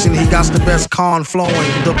pesky nation, he got the best con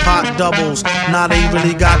flowing. The pot doubles, now they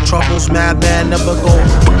really got troubles. Madman never go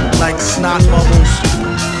like snot bubbles.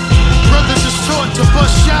 Brothers is taught to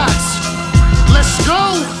bust shots. Let's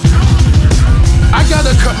go. I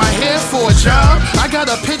gotta cut my hair for a job. I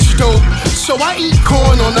gotta pitch dope, so I eat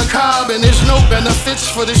corn on the cob. And there's no benefits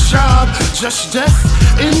for this job, just death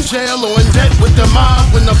in jail or in debt with the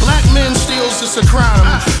mob. When the black man steals, it's a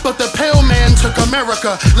crime, but the pale man took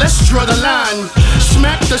America. Let's draw the line,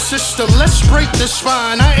 smack the system, let's break the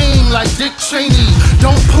spine. I aim like Dick Cheney,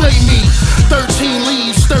 don't play me. 13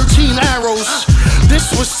 leaves, 13 arrows.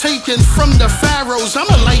 This was taken from the pharaohs. I'm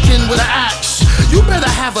a lichen with an axe. You better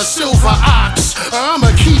have a silver ox, or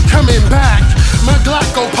I'ma keep coming back. My Glock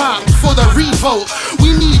go pop for the revolt.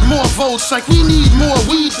 We need more votes, like we need more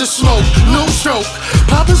weed to smoke. No joke.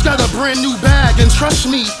 Papa's got a brand new bag, and trust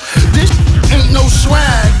me, this ain't no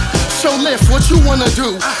swag. So lift, what you wanna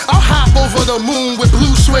do? I'll hop over the moon with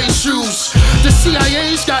blue suede shoes. The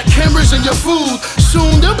CIA's got cameras in your food.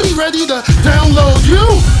 Soon they'll be ready to download you.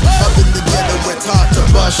 Up in the ghetto, we're taught to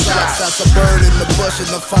bust shots. That's a bird in the bush and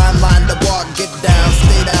the fine line to walk. Get down,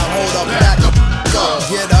 stay down, hold up, back up.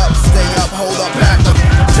 Get up, stay up, hold up, back up,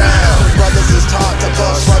 down. Brothers is taught to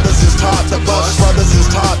bust, brothers is taught to bust, brothers is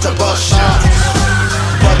taught to bust shots.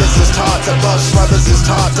 Brothers is taught to bust, brothers is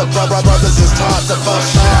taught to brothers is taught to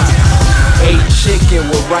bust shots. Ate chicken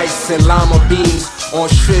with rice and lima beans. On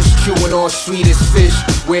strips, chewing on sweetest fish.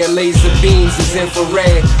 Where laser beams is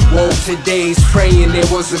infrared. Woke today's praying there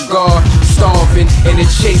was a God. Starving in a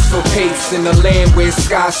chase for pace. In a land where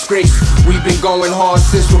skyscrapes. We've been going hard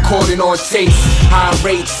since recording on tapes. High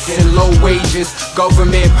rates and low wages.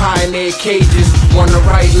 Government pioneer cages. Wanna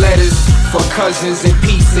write letters for cousins and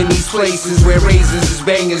peace in these places where razors is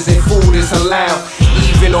bangers and food is allowed.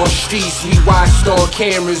 Even on streets we watched on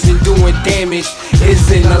cameras and doing damage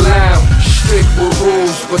isn't allowed. Strict with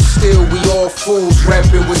rules, but still we all fools.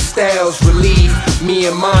 Rapping with styles, relieve me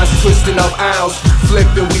and mine's twisting up aisles.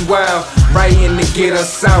 Flipping we wild, writing to get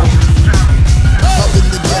us out. Up in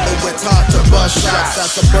the ghetto, we're taught to bust shots.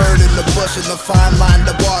 That's a bird in the bush and the fine line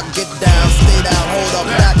to walk. Get down, stay down, hold up,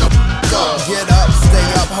 back up. Get up, stay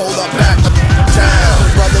up, hold up, back up, down.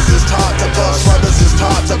 Brothers is taught to bust, brothers is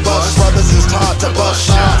taught to bust, brothers is taught to bust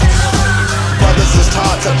shots. Brothers is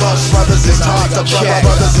taught to bust, brothers is taught to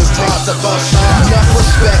brothers is taught to bust shots. Enough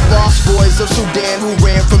respect, lost boys of Sudan who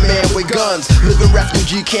ran from man with guns. Live in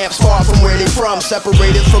refugee camps far from where they from.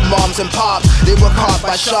 Separated from moms and pops, they were caught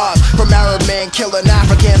by shots from Arab men killing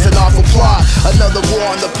Africans, an awful plot. Another war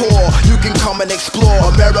on the poor, you can come and explore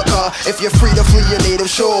America if you're free to flee your native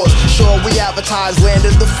shores. Sure, we advertise land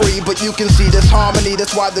of the free, but you can see this harmony.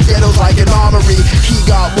 That's why the ghetto's like an armory. He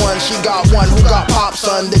got one, she got one, who got pop,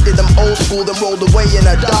 son? They did them old school, then rolled away in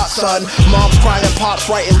a dot, son. Mom's crying, pops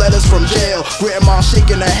writing letters from jail. Grandma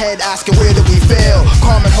shaking her head, asking where did we fail?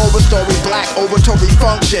 Common horror story, black oratory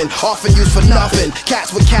function, often used for nothing.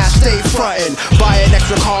 Cats with cash stay frontin'. Buy an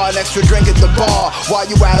extra car, an extra drink at the bar, while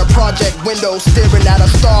you at a project window staring at a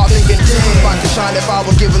star, thinking, damn, if I could shine if I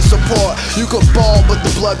were given support. You could ball, but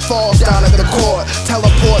the blood falls down at the court.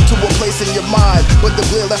 Teleport to a place in your mind, but the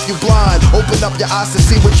glare left you blind. Open up your eyes to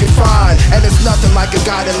see what you find, and it's nothing like a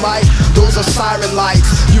guiding light. Those are siren lights.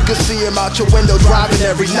 You can see them out your window driving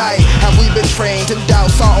every night. Have we been trained to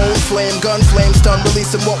douse our own flame? Gun flames done,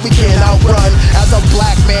 releasing what we can't outrun. As a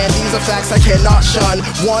black man, these are facts I cannot shun.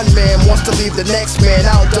 One man wants to leave the next man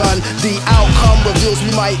outdone. The outcome reveals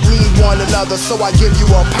we might need one another, so I give you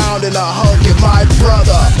a pound and a hug, you're my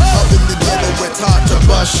brother. Up in the ghetto, we're taught to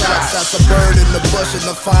bust shots. That's a bird in the bush and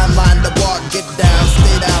the fine line to walk. Get down,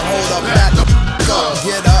 stay down, hold up, back up.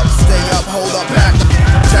 Get up, stay up, hold up, back up,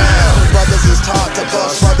 down. Brothers is taught to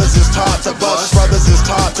bust, brothers is taught to bust, brothers is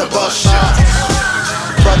taught to bust shots.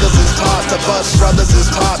 Brothers is taught to bust, brothers is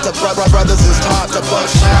taught to brothers is taught to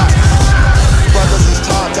bust shots. Brothers is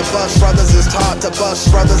taught to bust, brothers is taught to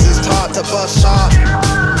bust, brothers is taught to bust shots.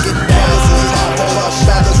 Get down, brothers is taught to bust,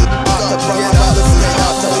 brothers is taught to brothers is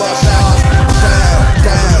taught to bust shots. Down,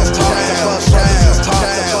 down, brothers is taught to bust, brothers is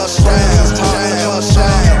taught to bust, brothers is taught to bust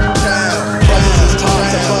shots. Brothers is taught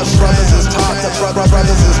to bust, brothers is taught to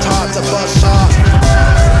brothers is taught to bust shots.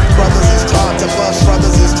 Brothers is taught to bust,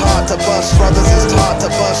 brothers is taught to bust, brothers is taught to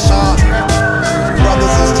bust shots.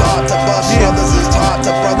 Brothers is taught to bust, brothers is taught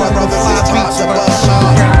to brothers is taught to bust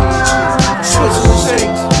shots. Switch the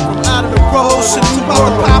shades from out of the road, shit is about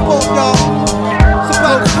to pop off, y'all. It's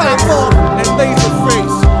about to pop off. That laser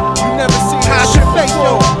face, you never seen that shit face,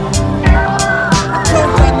 yo. I told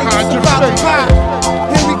y'all niggas it's about to pop.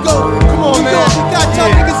 Here we go, come on, man. We got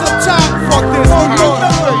y'all niggas up top. Fuck this,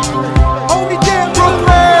 hold me down,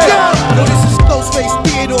 Brooklyn. Yo, this is Ghostface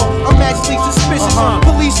Theodore. I'm actually suspicious.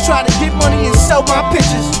 Police try to get money and sell my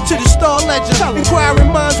pictures to the Star Ledger.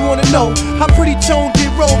 Inquiring minds wanna know how Pretty Tone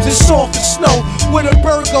get robes and soft as snow. When a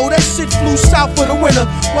bird go, that shit flew south for the winter.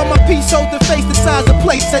 While my piece hold the face the size of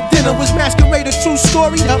plates at dinner. Was Masquerade a true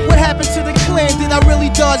story? What happened to the clan? Did I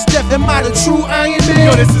really dodge death? Am I the true Iron Man?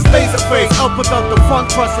 Yo, this is Laserface, up without the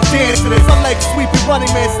funk trust and dance to this. I like sweepy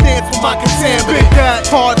running man stance with my contaminant. Big dad,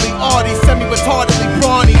 hardly arty, semi-retardedly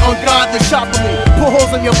brawny, ungodly shot for me. Put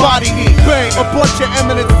holes in your body, heat, bang. Abort your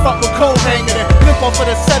eminence, fuck with cold hanging it. Flip off of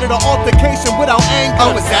the set of the altercation without anger.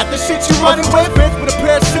 Oh, is that the shit you running with? Bitch with a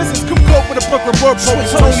pair of scissors, come cope with a Brooklyn word poet.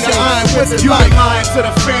 Tony the Iron Wizard. You ain't lying to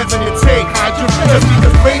the fans on your take. Just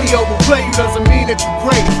because radio will play you doesn't mean that you're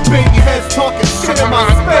great. Baby heads talking shit in my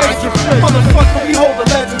face. Motherfucker, we hold the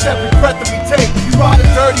legends every breath that we take. You riding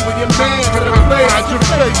dirty with your man to the place.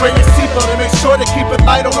 Bring your seatbelt and make sure to keep it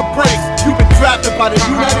light on the brakes. You've been drafted by the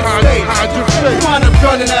United States. You wind up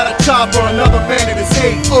gunning at a job for another man in his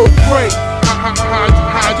hate. Oh, great.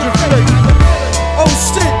 Oh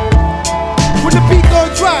shit. When the beat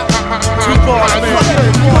gon' drop. Two bars, man.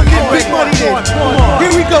 Big money then.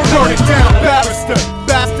 Here we go, turn it down, barrister.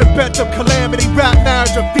 Bastard, bent up calamity, rap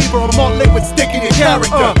marriage of fever, a malt liquid stick in your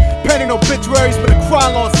character. Penning obituaries with a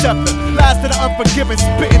Krylon scepter. Last of the unforgiven,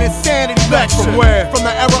 spitting insanity lecture. From where? From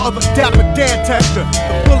the era of a Dapper Dan texture.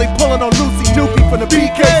 The bully pulling on Lucy Nuki from the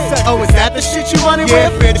BK sector. Oh, is that the shit you running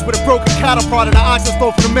with? Finished with a broken cattle prod and an oxen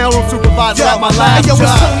stole from the mailroom supervisor at my last yo,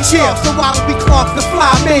 job. It's Tony Sharp, so I'll be Clarks, the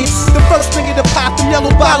fly mates. The first thing in the pot, them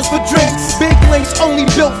yellow bottles for drinks. Big links only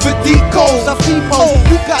built for deep coals. I people,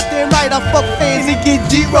 you got there right, I fuck fans and get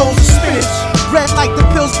G-rolls and spinach. Red like the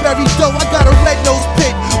Pillsbury dough, I got a red nose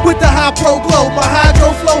pit with the high pro glow. My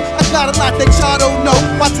hydro flow, I got a lot that y'all don't know.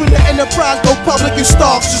 Watch when the Enterprise go public and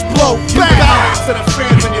stars just blow. You got to the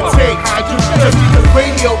fans on your take. Just because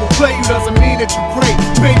radio will play you doesn't mean that you're great.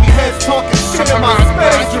 Baby heads talking shit in my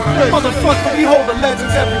face. Motherfucker, we hold the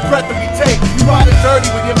legends every breath that we take. You riding dirty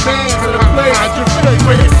with your man to the place.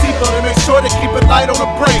 Bring your seatbelt and make sure to keep it light on the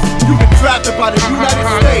brakes. You've been drafted by the United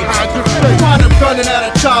States. You wind up gunning at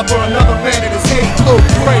a job for another man in his hate. Oh,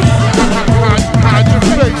 great.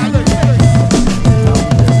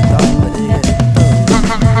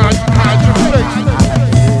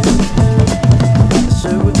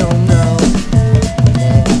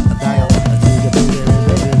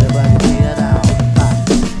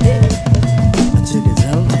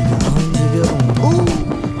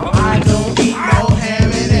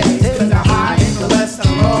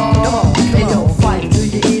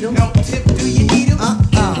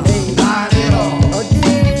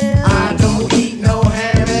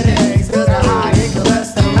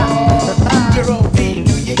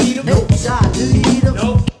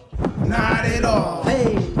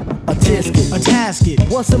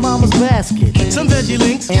 What's in mama's basket? Some veggie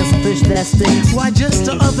links and some fish that stinks. Why, just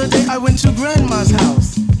the other day I went to grandma's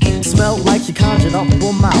house. Smelled like she conjured up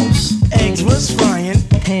a mouse. Eggs was frying,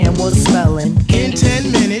 pan was smelling. In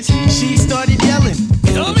 10 minutes, she started yelling,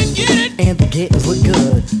 "Come and get it!" And the kittens look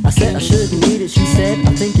good. I said I shouldn't eat it. She said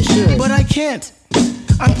I think you should. But I can't.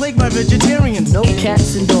 I'm plagued by vegetarians. No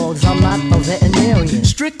cats and dogs. I'm not a veterinarian.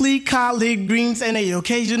 Strictly collard greens and a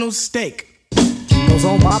occasional steak goes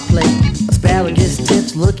on my plate. Asparagus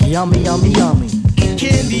tips look yummy, yummy, yummy.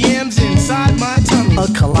 Candy yams inside my tummy. A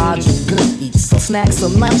collage of good eats, some snacks,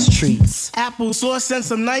 some nice treats. Applesauce and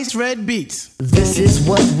some nice red beets. This is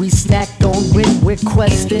what we snacked on when we're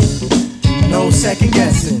questing. No second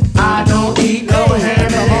guessing. I don't eat no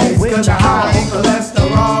ham and eggs, 'cause I'm high in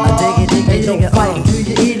cholesterol. I dig it, dig it, dig it. Fight, do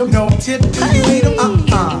you eat them? No tip, do you eat them?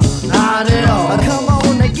 Not at all. Come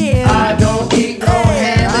on again. I don't eat no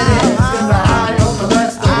ham and eggs, 'cause I'm high on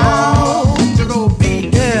cholesterol.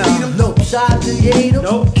 No shot, do you eat them?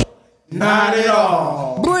 Nope, not at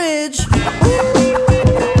all. Bridge.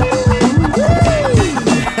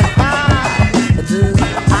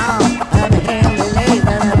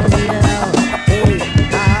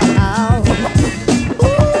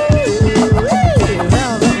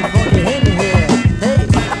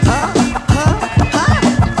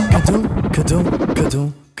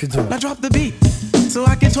 Now drop the beat so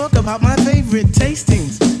I can talk about my favorite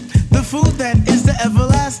tastings. The food that is the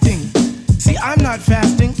everlasting. See, I'm not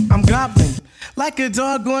fasting, I'm gobbling like a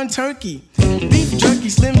doggone turkey. Beef jerky,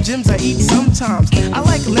 Slim Jims I eat sometimes. I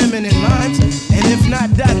like lemon and limes, and if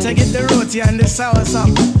not that, I get the roti and the sour sauce.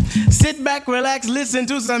 Sit back, relax, listen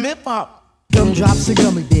to some hip hop. Gumdrops and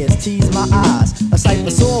gummy bears tease my eyes. A sight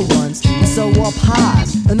for sore ones and sew up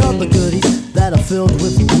highs. And other goodies that are filled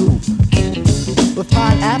with goop. With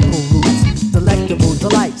pineapple roots, delectable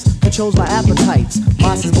delights. Controls my appetites.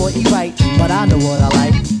 Monsters boy eat right, but I know what I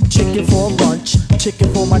like. Chicken for lunch,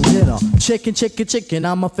 chicken for my dinner. Chicken, chicken, chicken,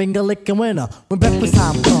 I'm a finger licking winner. When breakfast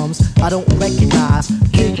time comes, I don't recognize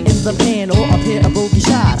pig in the pan or a pair of bogey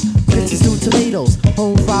shot. It's stewed tomatoes,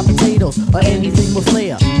 home fried potatoes, or anything with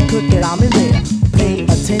flair. Cook it, I'm in there. Pay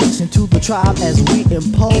attention to the tribe as we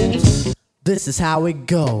impose. This is how it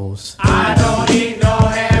goes. I don't eat no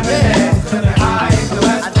ham and eggs, 'cause they're high in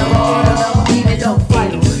cholesterol. I don't eat it, don't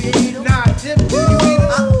fight it. Do you eat them? Nah, Jim, do you eat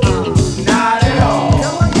them? Not at all.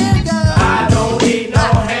 Come on, yeah, girl. I don't eat no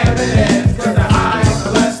ham and eggs, 'cause they're high in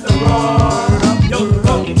cholesterol. Yo,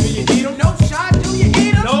 Rocky, do you eat them? No, shot, do you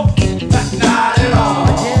eat them? Nope, not at all.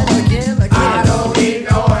 Again. I don't eat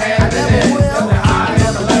no ham and eggs, 'cause they're high in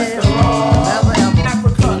cholesterol.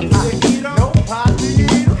 Africa, do you eat them? Nope, Pop, do you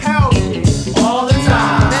eat them? Hell yeah, all the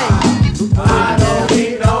time. I don't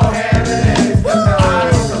eat no ham and eggs, 'cause they're high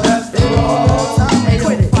in cholesterol. Hey,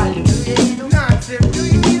 don't fight it. Do you eat them? Nah, Tim, do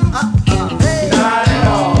you eat them? Not at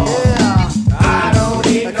all. I don't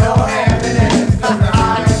eat no ham and eggs, 'cause they're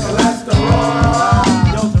high in cholesterol.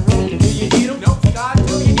 Yo, Rocky, do you eat them? Nope, Scott,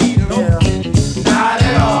 do you eat them? Nope, not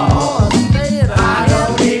at all. I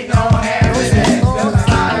don't eat no ham and eggs, 'cause they're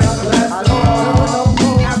high in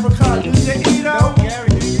cholesterol. Africa, do you eat them? No, Gary,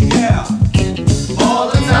 do you eat them? All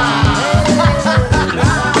the time.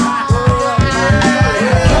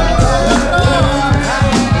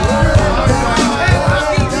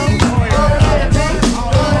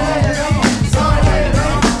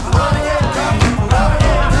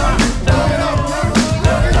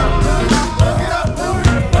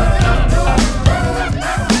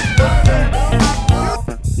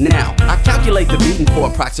 Now, I calculate the beating for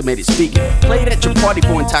approximated speaking. Played at your party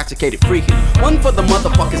for intoxicated freaking. 1 for the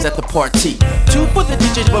motherfuckers at the party. 2 for the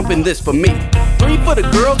DJs bumping this for me. 3 for the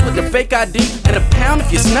girls with the fake ID. And a pound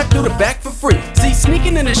if you snuck through the back for free. See,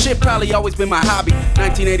 sneaking in this shit probably always been my hobby.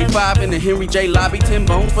 1985 in the Henry J lobby. 10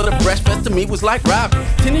 bones for the breast fest to me was like robbing.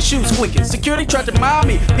 Tennis shoes squeaking. Security tried to mob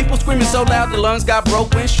me. People screaming so loud the lungs got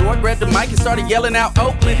broke. When Short grabbed the mic and started yelling out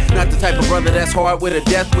Oakland. Not the type of brother that's hard with a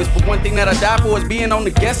death wish. But one thing that I die for is being on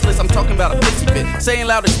the guest list. I'm talking about a pissy fit. Saying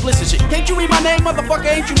loud explicit shit. Can't you read my name, motherfucker?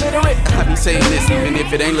 Ain't you literate? I be saying this even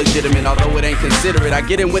if it ain't legitimate. Although it ain't considerate. I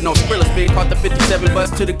get in with no thriller spin. Caught the 57 bus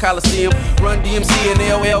to the Coliseum. Run DMC and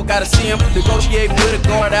LL, gotta see him. Negotiating with a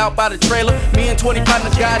guard out by the trailer. Me and 20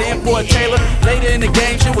 partners got in for a trailer. Later in the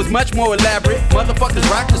game, shit was much more elaborate. Motherfuckers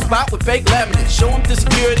rocked the spot with fake laminate. Show them to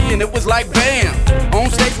security and it was like bam. On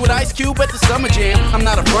stage with Ice Cube at the Summer Jam. I'm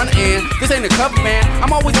not a front end, this ain't a cover man.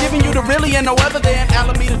 I'm always giving you the really and no other than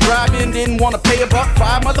Alameda Drive-In, didn't wanna pay a buck.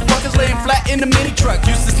 5 motherfuckers laying flat in the mini truck.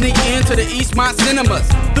 Used to sneak into the Eastmont cinemas.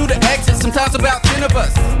 Through the exit, sometimes about 10 of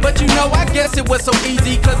us. But you know, I guess it was so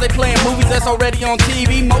easy, cause they playing movies that's already on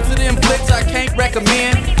TV. Most of them flicks I can't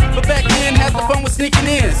recommend. But back then, had the fun with sneaking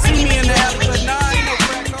in. See me in the alley, but nah, ain't no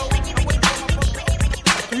crack.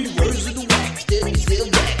 3 words of the wax, steady still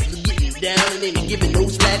back. Getting down and ain't giving no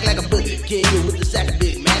slack like a Burger King with the sack of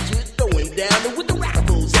Big Macs. We're throwing down and with the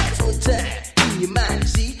rockables acts on time. In your mind, you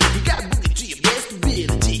see, you gotta book it to your best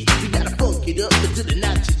ability. You gotta funk it up until they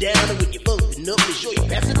knock you down. And when you're funkin' up, make sure you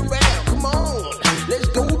pass it around. Come on, let's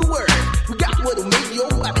go to work. We got what'll make your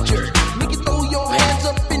body jerk. Make you throw your hands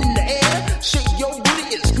up in the air. Shake your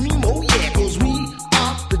booty and scream, oh yeah. Cause we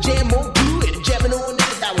are the jam on crew. And jamming on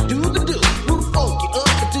this is how we do the do. We'll funk you up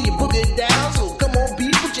until you book it down. So come on,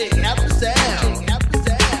 people, check out the sound. Check out the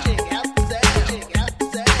sound, check out the sound, check out the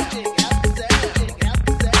sound, check out the sound, check out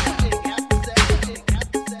the sound, check out the sound, check out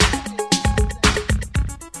the sound.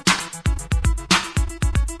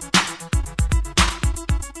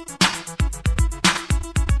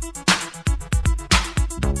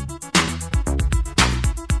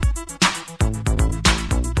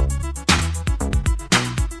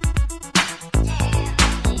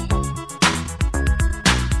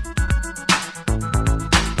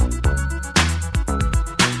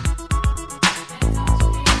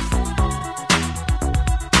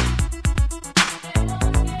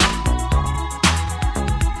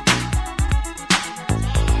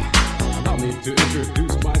 Allow me to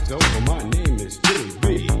introduce myself. My name is Jimmy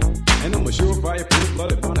B. And I'm a surefire,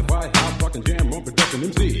 full-blooded, bonafide, house rockin' jam on production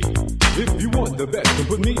MC. If you want the best, then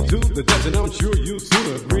put me to the test, and I'm sure you'll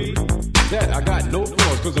soon agree that I got no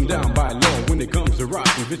flaws, cause I'm down by law when it comes to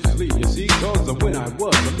rockin' viciously. You see, cause of when I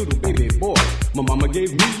was a little baby boy, my mama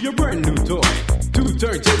gave me a brand new toy. 2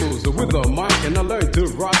 turntables with a mic, and I learned to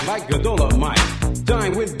rock like a Dolomite.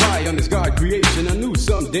 Time went by on this God creation. I knew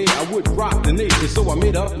someday I would rock the nation, so I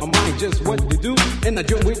made up my mind just what to do. And I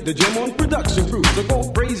joined with the Jam on production crew. So go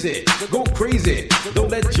crazy, go crazy. Don't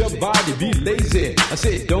let your body be lazy. I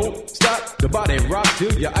said don't stop the body rock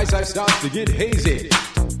till your eyesight starts to get hazy.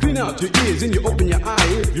 clean out your ears and you open your eye.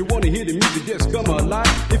 If you wanna hear the music, just come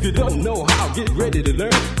alive. If you don't know how, get ready to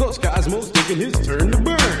learn. Cause Cosmo's taking his turn to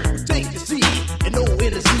burn. Take the C and O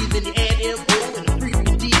in the C, then you add M-O and the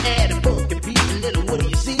freaky D, add a funky beat, and then what do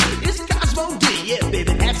you see? It's Cosmo D, yeah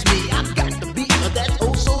baby, that's me. I got the beat, that's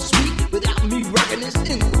oh so sweet. Without me rocking this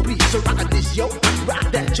incomplete. So rock this yo,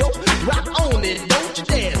 rock that yo, rock on it, don't you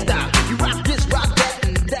dare stop. You rock this, rock that,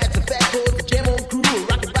 and that's a fact. Cause the Jam On crew will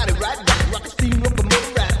rock your body right back. Rock a steam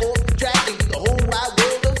locomotive right off the track, and the whole wide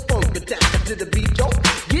world of funk attack. To the beat, yo,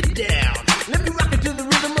 get down. Let me rock it to the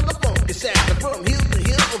rhythm of the funky sound. From hill to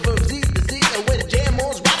hill, from Z to Z, and when the Jam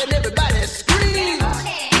On's rocking, everybody screams.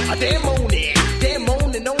 Damn on it, damn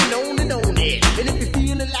on and on and on it. And if you're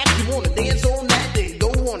feeling like you wanna dance on that, then go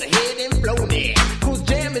on ahead and blow it. Cause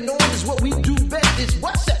jamming on is what we do best. It's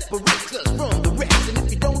what separates us from the rest. And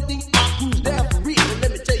if you don't think our crew's down for real,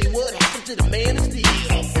 let me tell you what happened to the man of steel.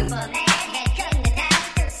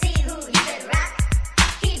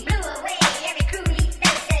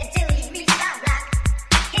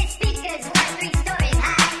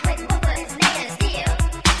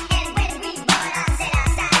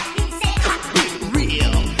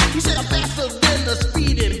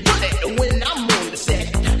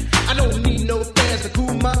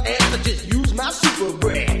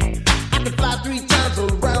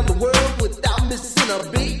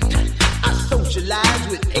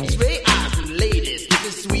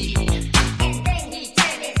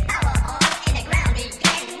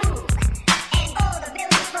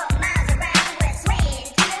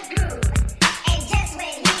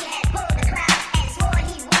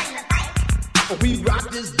 We rock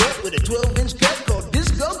this dope with a 12-inch cut called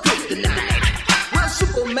Disco Kryptonite. Well,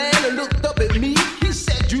 Superman looked up at me. He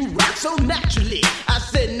said, you rock so naturally. I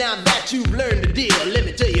said, now that you've learned the deal, let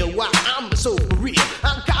me tell you why I'm so for real.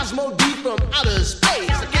 I'm Cosmo D from outer space.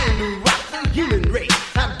 I came to rock the human race.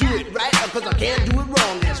 I do it right because I can't do it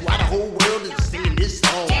wrong. That's why the whole world is singing this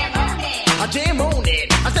song. Jam on it. I jam on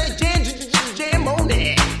it. I say jam on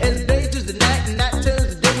it. As day turns to night and night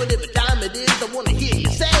turns to day, whatever time it is, I want to hear you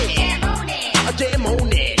say jam on it. I jam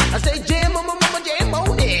on it. I say jam on my mama, jam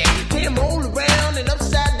on it. Jam all around and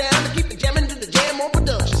upside down to keep it jamming to the Jam On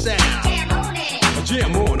production sound. Jam on it. I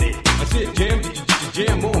jam on it. I said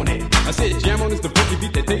jam on it. I said jam on is the funky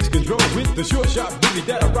beat that takes control with the short sharp boogie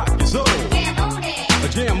that I rock your soul. Jam on it. I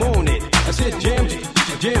jam on it. I said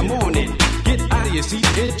jam on it. Get out of your seat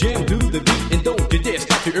and jam to the beat and don't you dare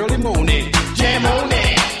stop your early morning. Jam on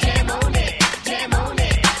it. Jam on it. Jam on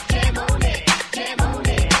it. Jam on it. Jam on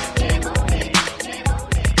it. Jam on it. Jam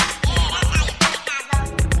on it.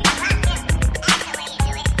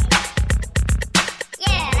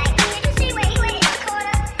 Yeah, like, did you see where he went in the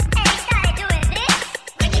corner and he started doing this?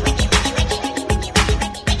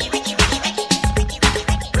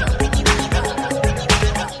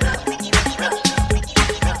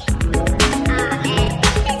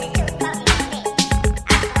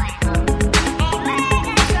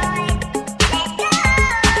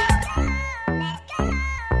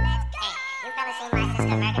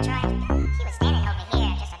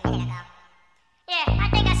 Yeah, I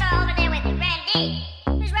think I saw over there with Randy.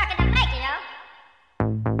 Who's rocking the mic, you know?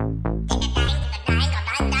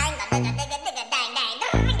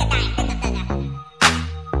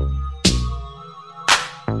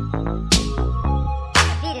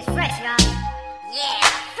 The beat is fresh, y'all. Yeah,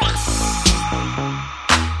 fresh.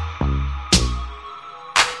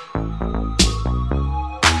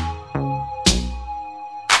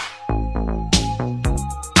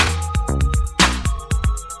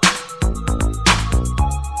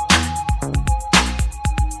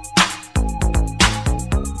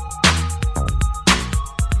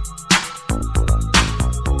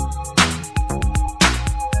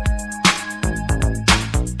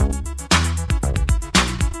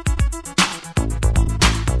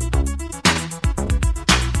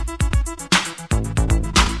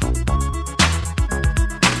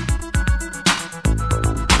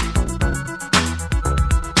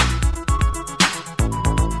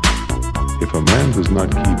 If a man does not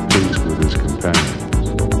keep pace with his companions,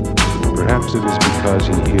 perhaps it is because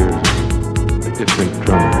he hears a different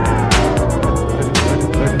drum.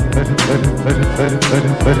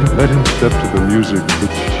 Let him step to the music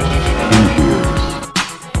which he hears.